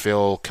get my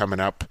fill coming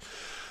up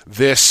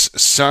this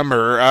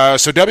summer.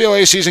 So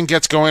WLA season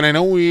gets going. I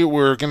know we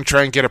were going to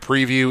try and get a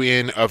preview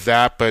in of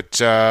that, but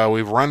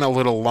we've run a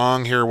little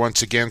long here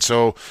once again.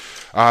 So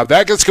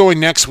that gets going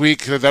next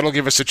week. That'll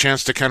give us a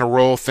chance to kind of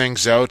roll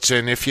things out.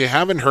 And if you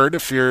haven't heard,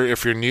 if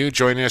you're new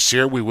joining us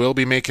here, we will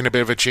be making a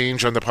bit of a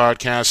change on the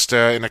podcast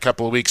in a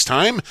couple of weeks'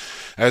 time,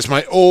 as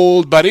my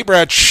old buddy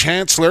Brad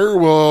Challoner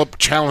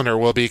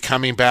will be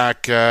coming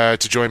back to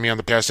join me on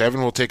the podcast.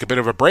 Evan will take a bit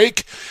of a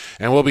break,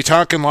 and we'll be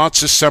talking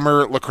lots of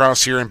summer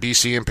lacrosse here in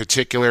BC in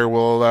particular.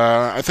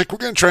 I think we're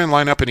going to try and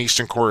line up an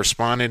Eastern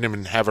correspondent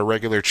and have a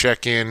regular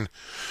check-in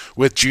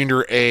with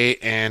Junior A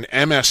and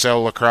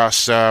MSL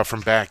lacrosse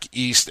from back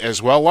east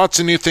as well. Lots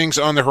of new things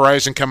on the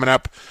horizon coming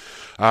up,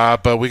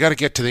 but we got to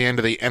get to the end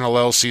of the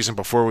NLL season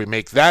before we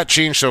make that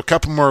change. So a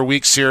couple more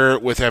weeks here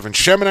with Evan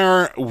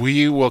Schemenauer.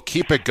 We will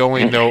keep it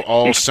going, though,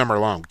 all summer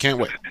long. Can't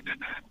wait.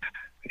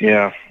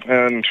 Yeah,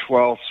 and,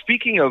 well,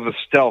 speaking of the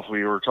Stealth,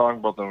 we were talking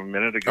about them a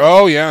minute ago.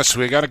 Oh, yes,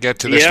 we got to get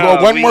to this. Yeah,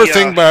 well,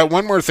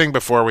 one more thing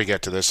before we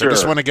get to this. Sure. I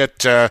just want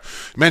to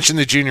mention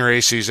the Junior A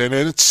season,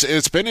 and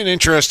it's been an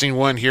interesting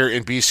one here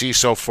in BC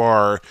so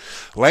far.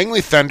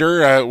 Langley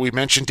Thunder, we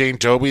mentioned Dane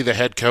Doby, the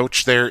head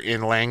coach there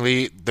in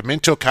Langley. The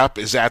Minto Cup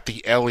is at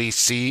the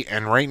LEC,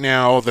 and right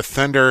now the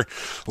Thunder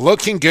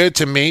looking good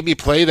to maybe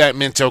play that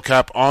Minto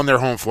Cup on their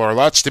home floor.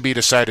 Lots to be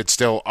decided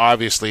still,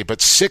 obviously, but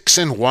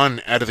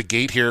 6-1 out of the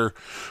gate here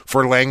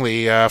for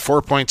Langley,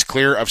 4 points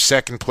clear of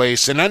second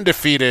place, and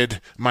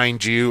undefeated,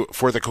 mind you,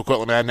 for the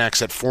Coquitlam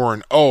Adanacs at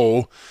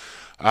 4-0.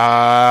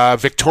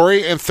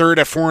 Victoria in third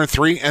at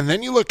 4-3, and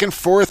then you look in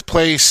fourth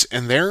place,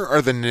 and there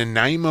are the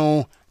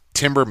Nanaimo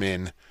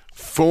Timbermen,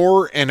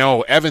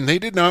 4-0. Evan, they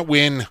did not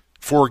win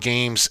 4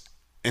 games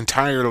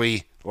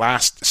entirely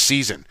last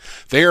season.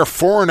 They are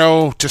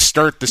 4-0 to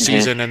start the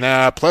season,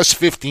 and plus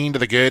 15 to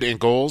the good in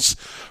goals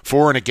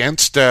for and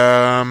against.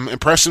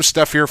 Impressive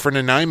stuff here for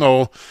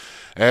Nanaimo,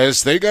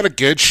 as they got a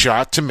good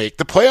shot to make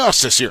the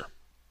playoffs this year.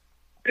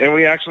 And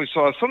we actually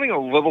saw something a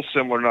little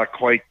similar, not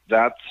quite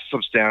that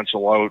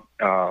substantial,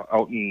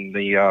 out in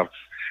the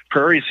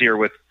prairies here,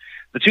 with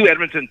the two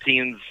Edmonton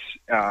teams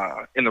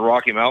in the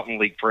Rocky Mountain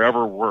League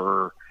forever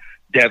were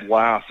dead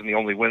last, and the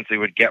only wins they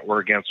would get were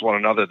against one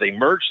another. They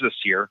merged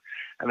this year,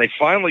 and they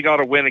finally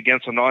got a win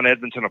against a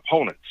non-Edmonton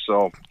opponent.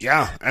 So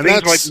yeah, and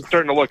things might be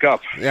starting to look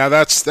up. Yeah,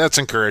 that's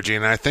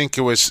encouraging. I think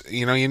it was,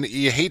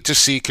 you hate to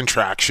see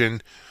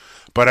contraction,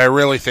 but I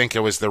really think it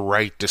was the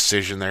right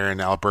decision there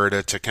in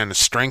Alberta to kind of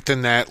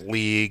strengthen that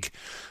league,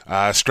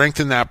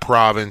 strengthen that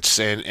province,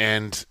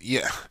 and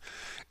yeah,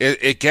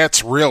 it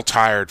gets real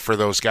tired for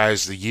those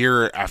guys the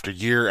year after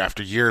year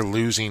after year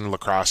losing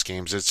lacrosse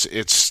games.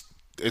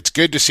 It's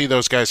good to see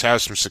those guys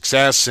have some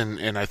success,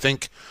 and I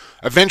think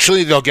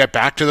eventually they'll get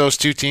back to those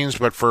two teams,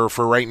 but for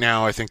right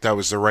now, I think that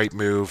was the right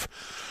move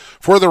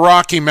for the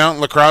Rocky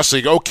Mountain Lacrosse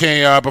League.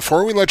 Okay,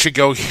 before we let you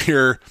go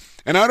here,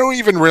 and I don't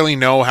even really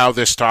know how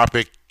this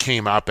topic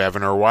came up,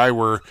 Evan, or why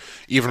we're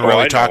even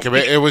really talking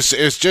about it.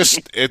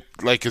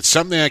 It's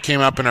something that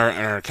came up in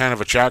our kind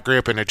of a chat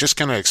group, and it just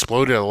kind of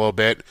exploded a little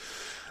bit.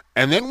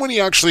 And then when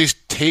you actually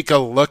take a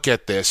look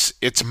at this,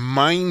 it's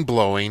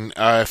mind-blowing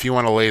if you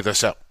want to lay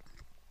this out.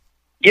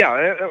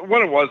 Yeah,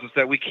 what it was is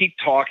that we keep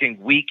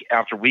talking week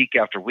after week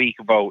after week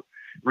about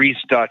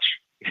Reese Dutch,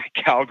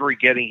 Calgary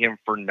getting him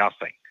for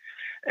nothing.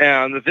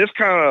 And this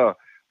kind of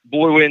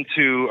blew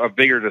into a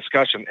bigger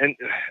discussion.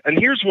 And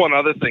here's one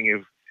other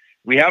thing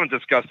we haven't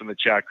discussed in the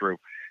chat group.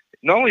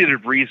 Not only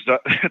did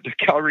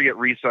Calgary get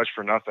Reese Dutch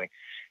for nothing,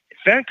 if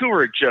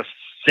Vancouver had just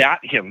sat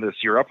him this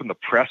year up in the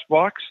press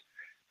box,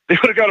 they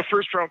would have got a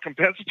first-round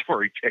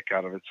compensatory pick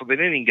out of it, so they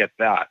didn't even get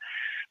that.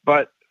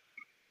 But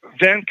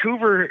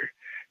Vancouver,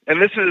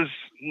 and this is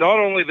not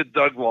only the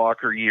Doug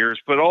Walker years,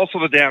 but also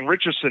the Dan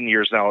Richardson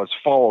years now has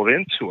followed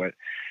into it.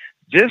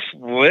 This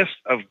list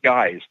of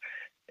guys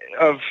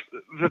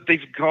that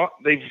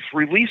they've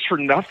released for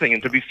nothing,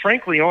 and to be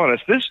frankly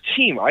honest, this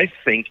team, I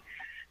think,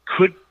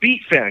 could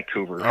beat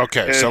Vancouver.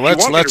 Okay, so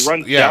let's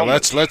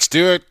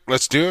do it.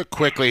 Let's do it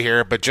quickly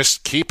here, but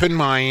just keep in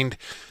mind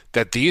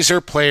that these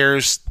are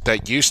players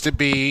that used to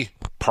be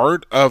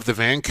part of the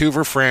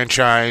Vancouver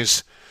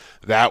franchise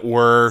that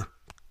were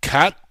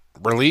cut,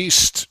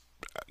 released,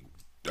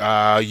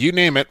 you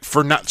name it,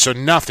 for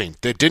nothing.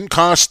 That didn't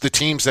cost the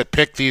teams that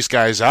picked these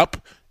guys up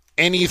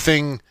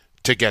anything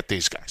to get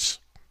these guys.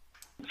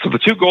 So the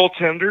two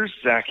goaltenders,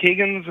 Zach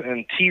Higgins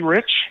and T.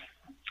 Rich.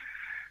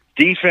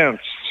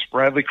 Defense,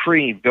 Bradley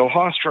Cree, Bill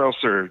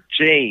Hostrauser,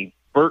 Jay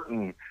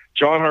Burton,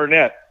 John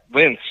Harnett,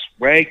 Lintz,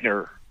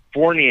 Wagner,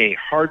 Fournier,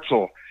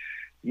 Hartzell,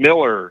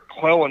 Miller,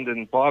 Cleland,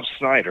 and Bob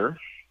Snyder.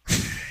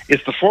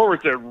 It's the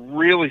forwards that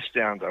really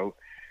stand out.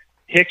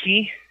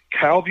 Hickey,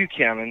 Kyle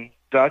Buchanan,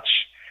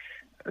 Dutch.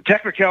 A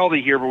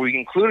technicality here, but we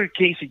included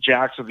Casey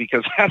Jackson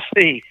because had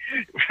they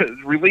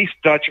released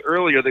Dutch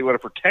earlier, they would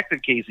have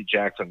protected Casey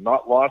Jackson,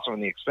 not lost him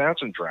in the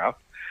expansion draft.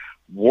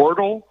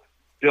 Wardle,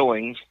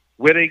 Billings,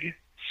 Wittig,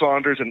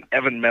 Saunders, and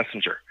Evan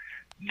Messenger.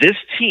 This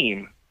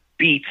team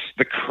beats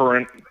the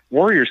current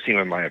Warriors team,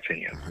 in my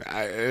opinion.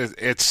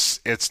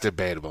 It's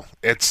debatable.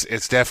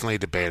 It's definitely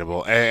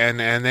debatable. And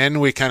then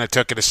we kind of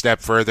took it a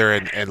step further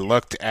and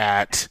looked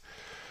at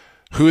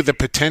who the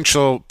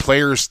potential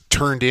players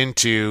turned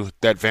into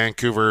that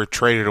Vancouver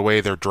traded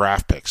away their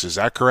draft picks. Is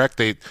that correct?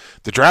 The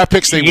draft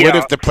picks would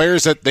have, the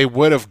players that they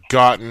would have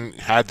gotten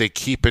had they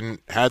kept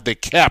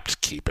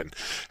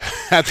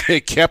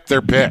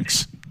their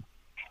picks.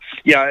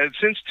 Yeah,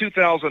 since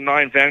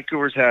 2009,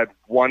 Vancouver's had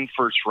one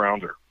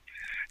first-rounder.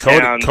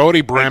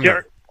 Cody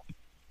Bremner.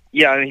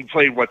 And he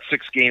played,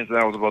 6 games, and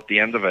that was about the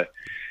end of it.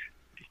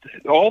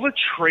 All the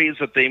trades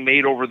that they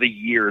made over the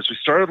years, we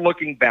started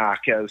looking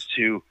back as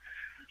to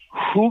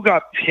who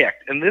got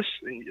picked, and this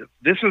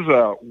is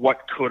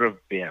what could have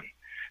been.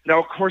 Now,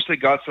 of course, they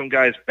got some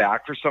guys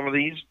back for some of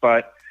these,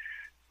 but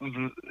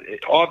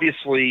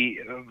obviously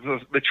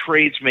the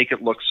trades make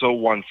it look so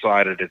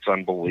one-sided, it's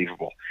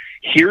unbelievable.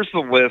 Here's the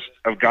list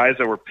of guys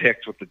that were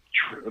picked with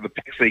the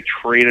picks they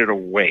traded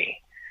away.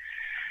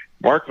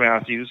 Mark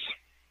Matthews,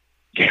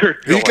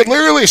 Garrett Billings. You could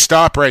literally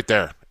stop right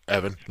there,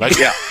 Evan.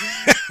 Yeah.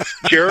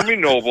 Jeremy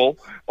Noble.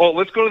 Oh,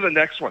 let's go to the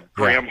next one.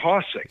 Graham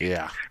Hossick.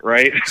 Yeah.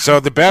 Right? So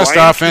the best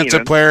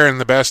offensive player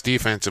and the best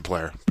defensive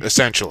player,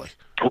 essentially.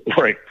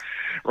 Right.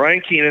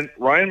 Ryan Keenan,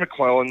 Ryan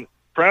McClellan,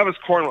 Travis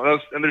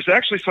Cornwell, and there's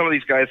actually some of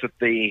these guys that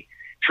they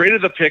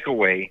traded the pick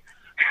away.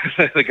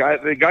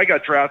 the guy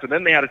got drafted, and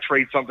then they had to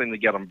trade something to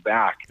get him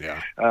back.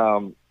 Yeah.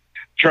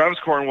 Travis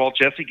Cornwell,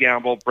 Jesse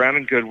Gamble,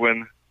 Brandon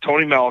Goodwin,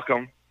 Tony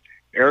Malcolm,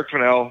 Eric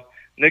Fennell,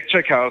 Nick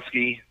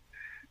Tchaikovsky,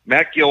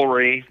 Matt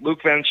Gilray,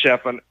 Luke Van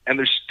Scheppen, and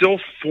there's still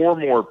 4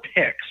 more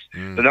picks.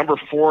 The number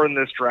 4 in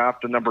this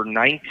draft, the number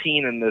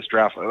 19 in this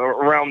draft,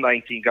 around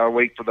 19, got to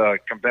wait for the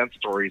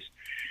compensatories.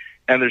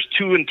 And there's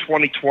 2 in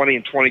 2020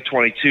 and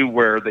 2022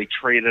 where they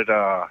traded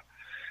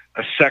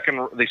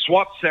they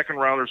swapped second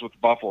rounders with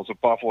Buffalo, so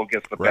Buffalo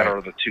gets the better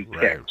of the 2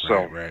 picks.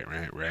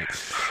 Right.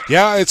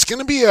 Yeah, it's going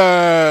to be,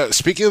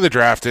 speaking of the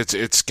draft,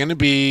 it's going to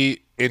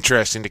be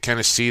interesting to kind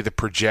of see the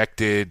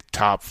projected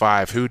top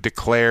 5, who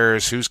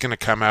declares, who's going to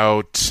come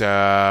out,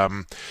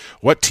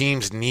 what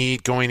teams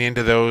need going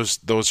into those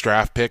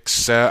draft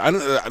picks.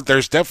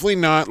 There's definitely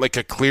not like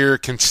a clear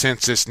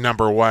consensus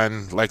number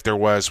 1 like there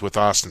was with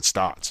Austin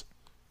Stotts.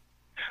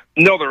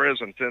 No, there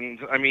isn't. And,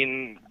 I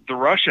mean, the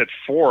Rush at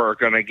 4 are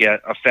going to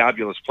get a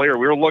fabulous player.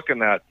 We were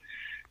looking at,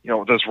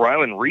 does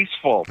Rylan Reese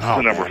fall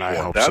to number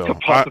 4? That's a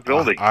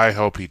possibility. I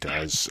hope he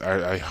does.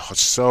 I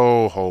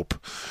so hope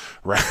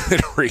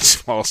Rylan Reese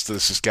falls to the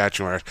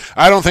Saskatchewan.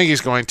 I don't think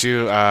he's going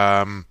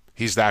to.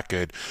 He's that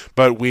good.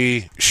 But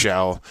we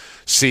shall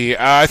see.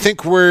 I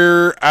think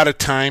we're out of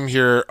time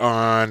here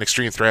on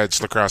Extreme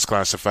Threads Lacrosse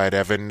Classified,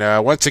 Evan.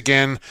 Once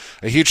again,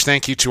 a huge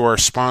thank you to our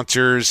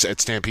sponsors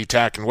at Stampede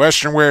Tack and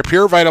Western Wear,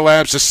 Pure Vita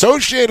Labs,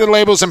 Associated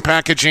Labels and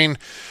Packaging,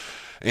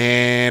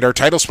 and our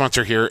title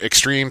sponsor here,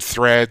 Extreme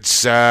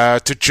Threads.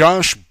 To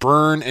Josh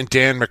Byrne and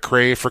Dan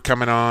McRae for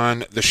coming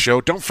on the show.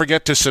 Don't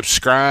forget to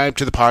subscribe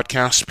to the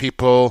podcast,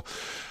 people.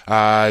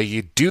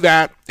 You do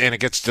that, and it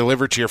gets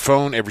delivered to your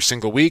phone every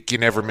single week. You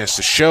never miss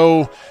a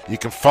show. You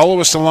can follow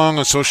us along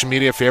on social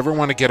media. If you ever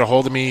want to get a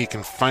hold of me, you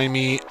can find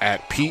me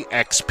at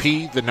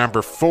PXP, the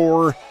number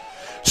 4.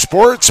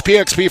 Sports,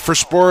 PXP for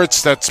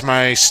Sports. That's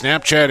my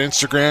Snapchat,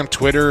 Instagram,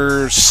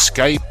 Twitter,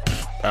 Skype,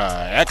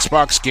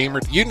 Xbox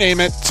Gamer, you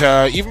name it.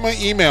 Even my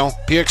email,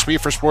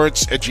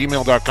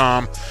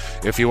 pxpforsports@gmail.com.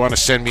 If you want to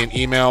send me an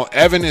email,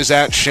 Evan is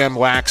at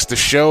ShemLax. The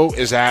show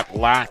is at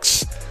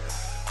Lax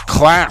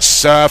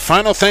Class.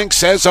 Final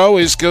thanks, as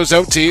always, goes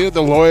out to you,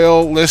 the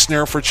loyal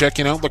listener, for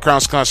checking out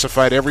Lacrosse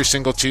Classified every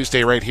single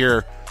Tuesday right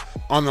here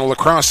on the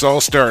Lacrosse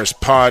All-Stars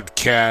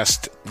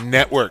Podcast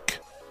Network.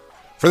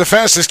 For the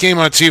fastest game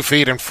on 2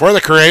 feet and for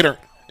the creator,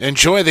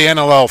 enjoy the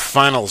NLL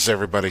Finals,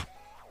 everybody.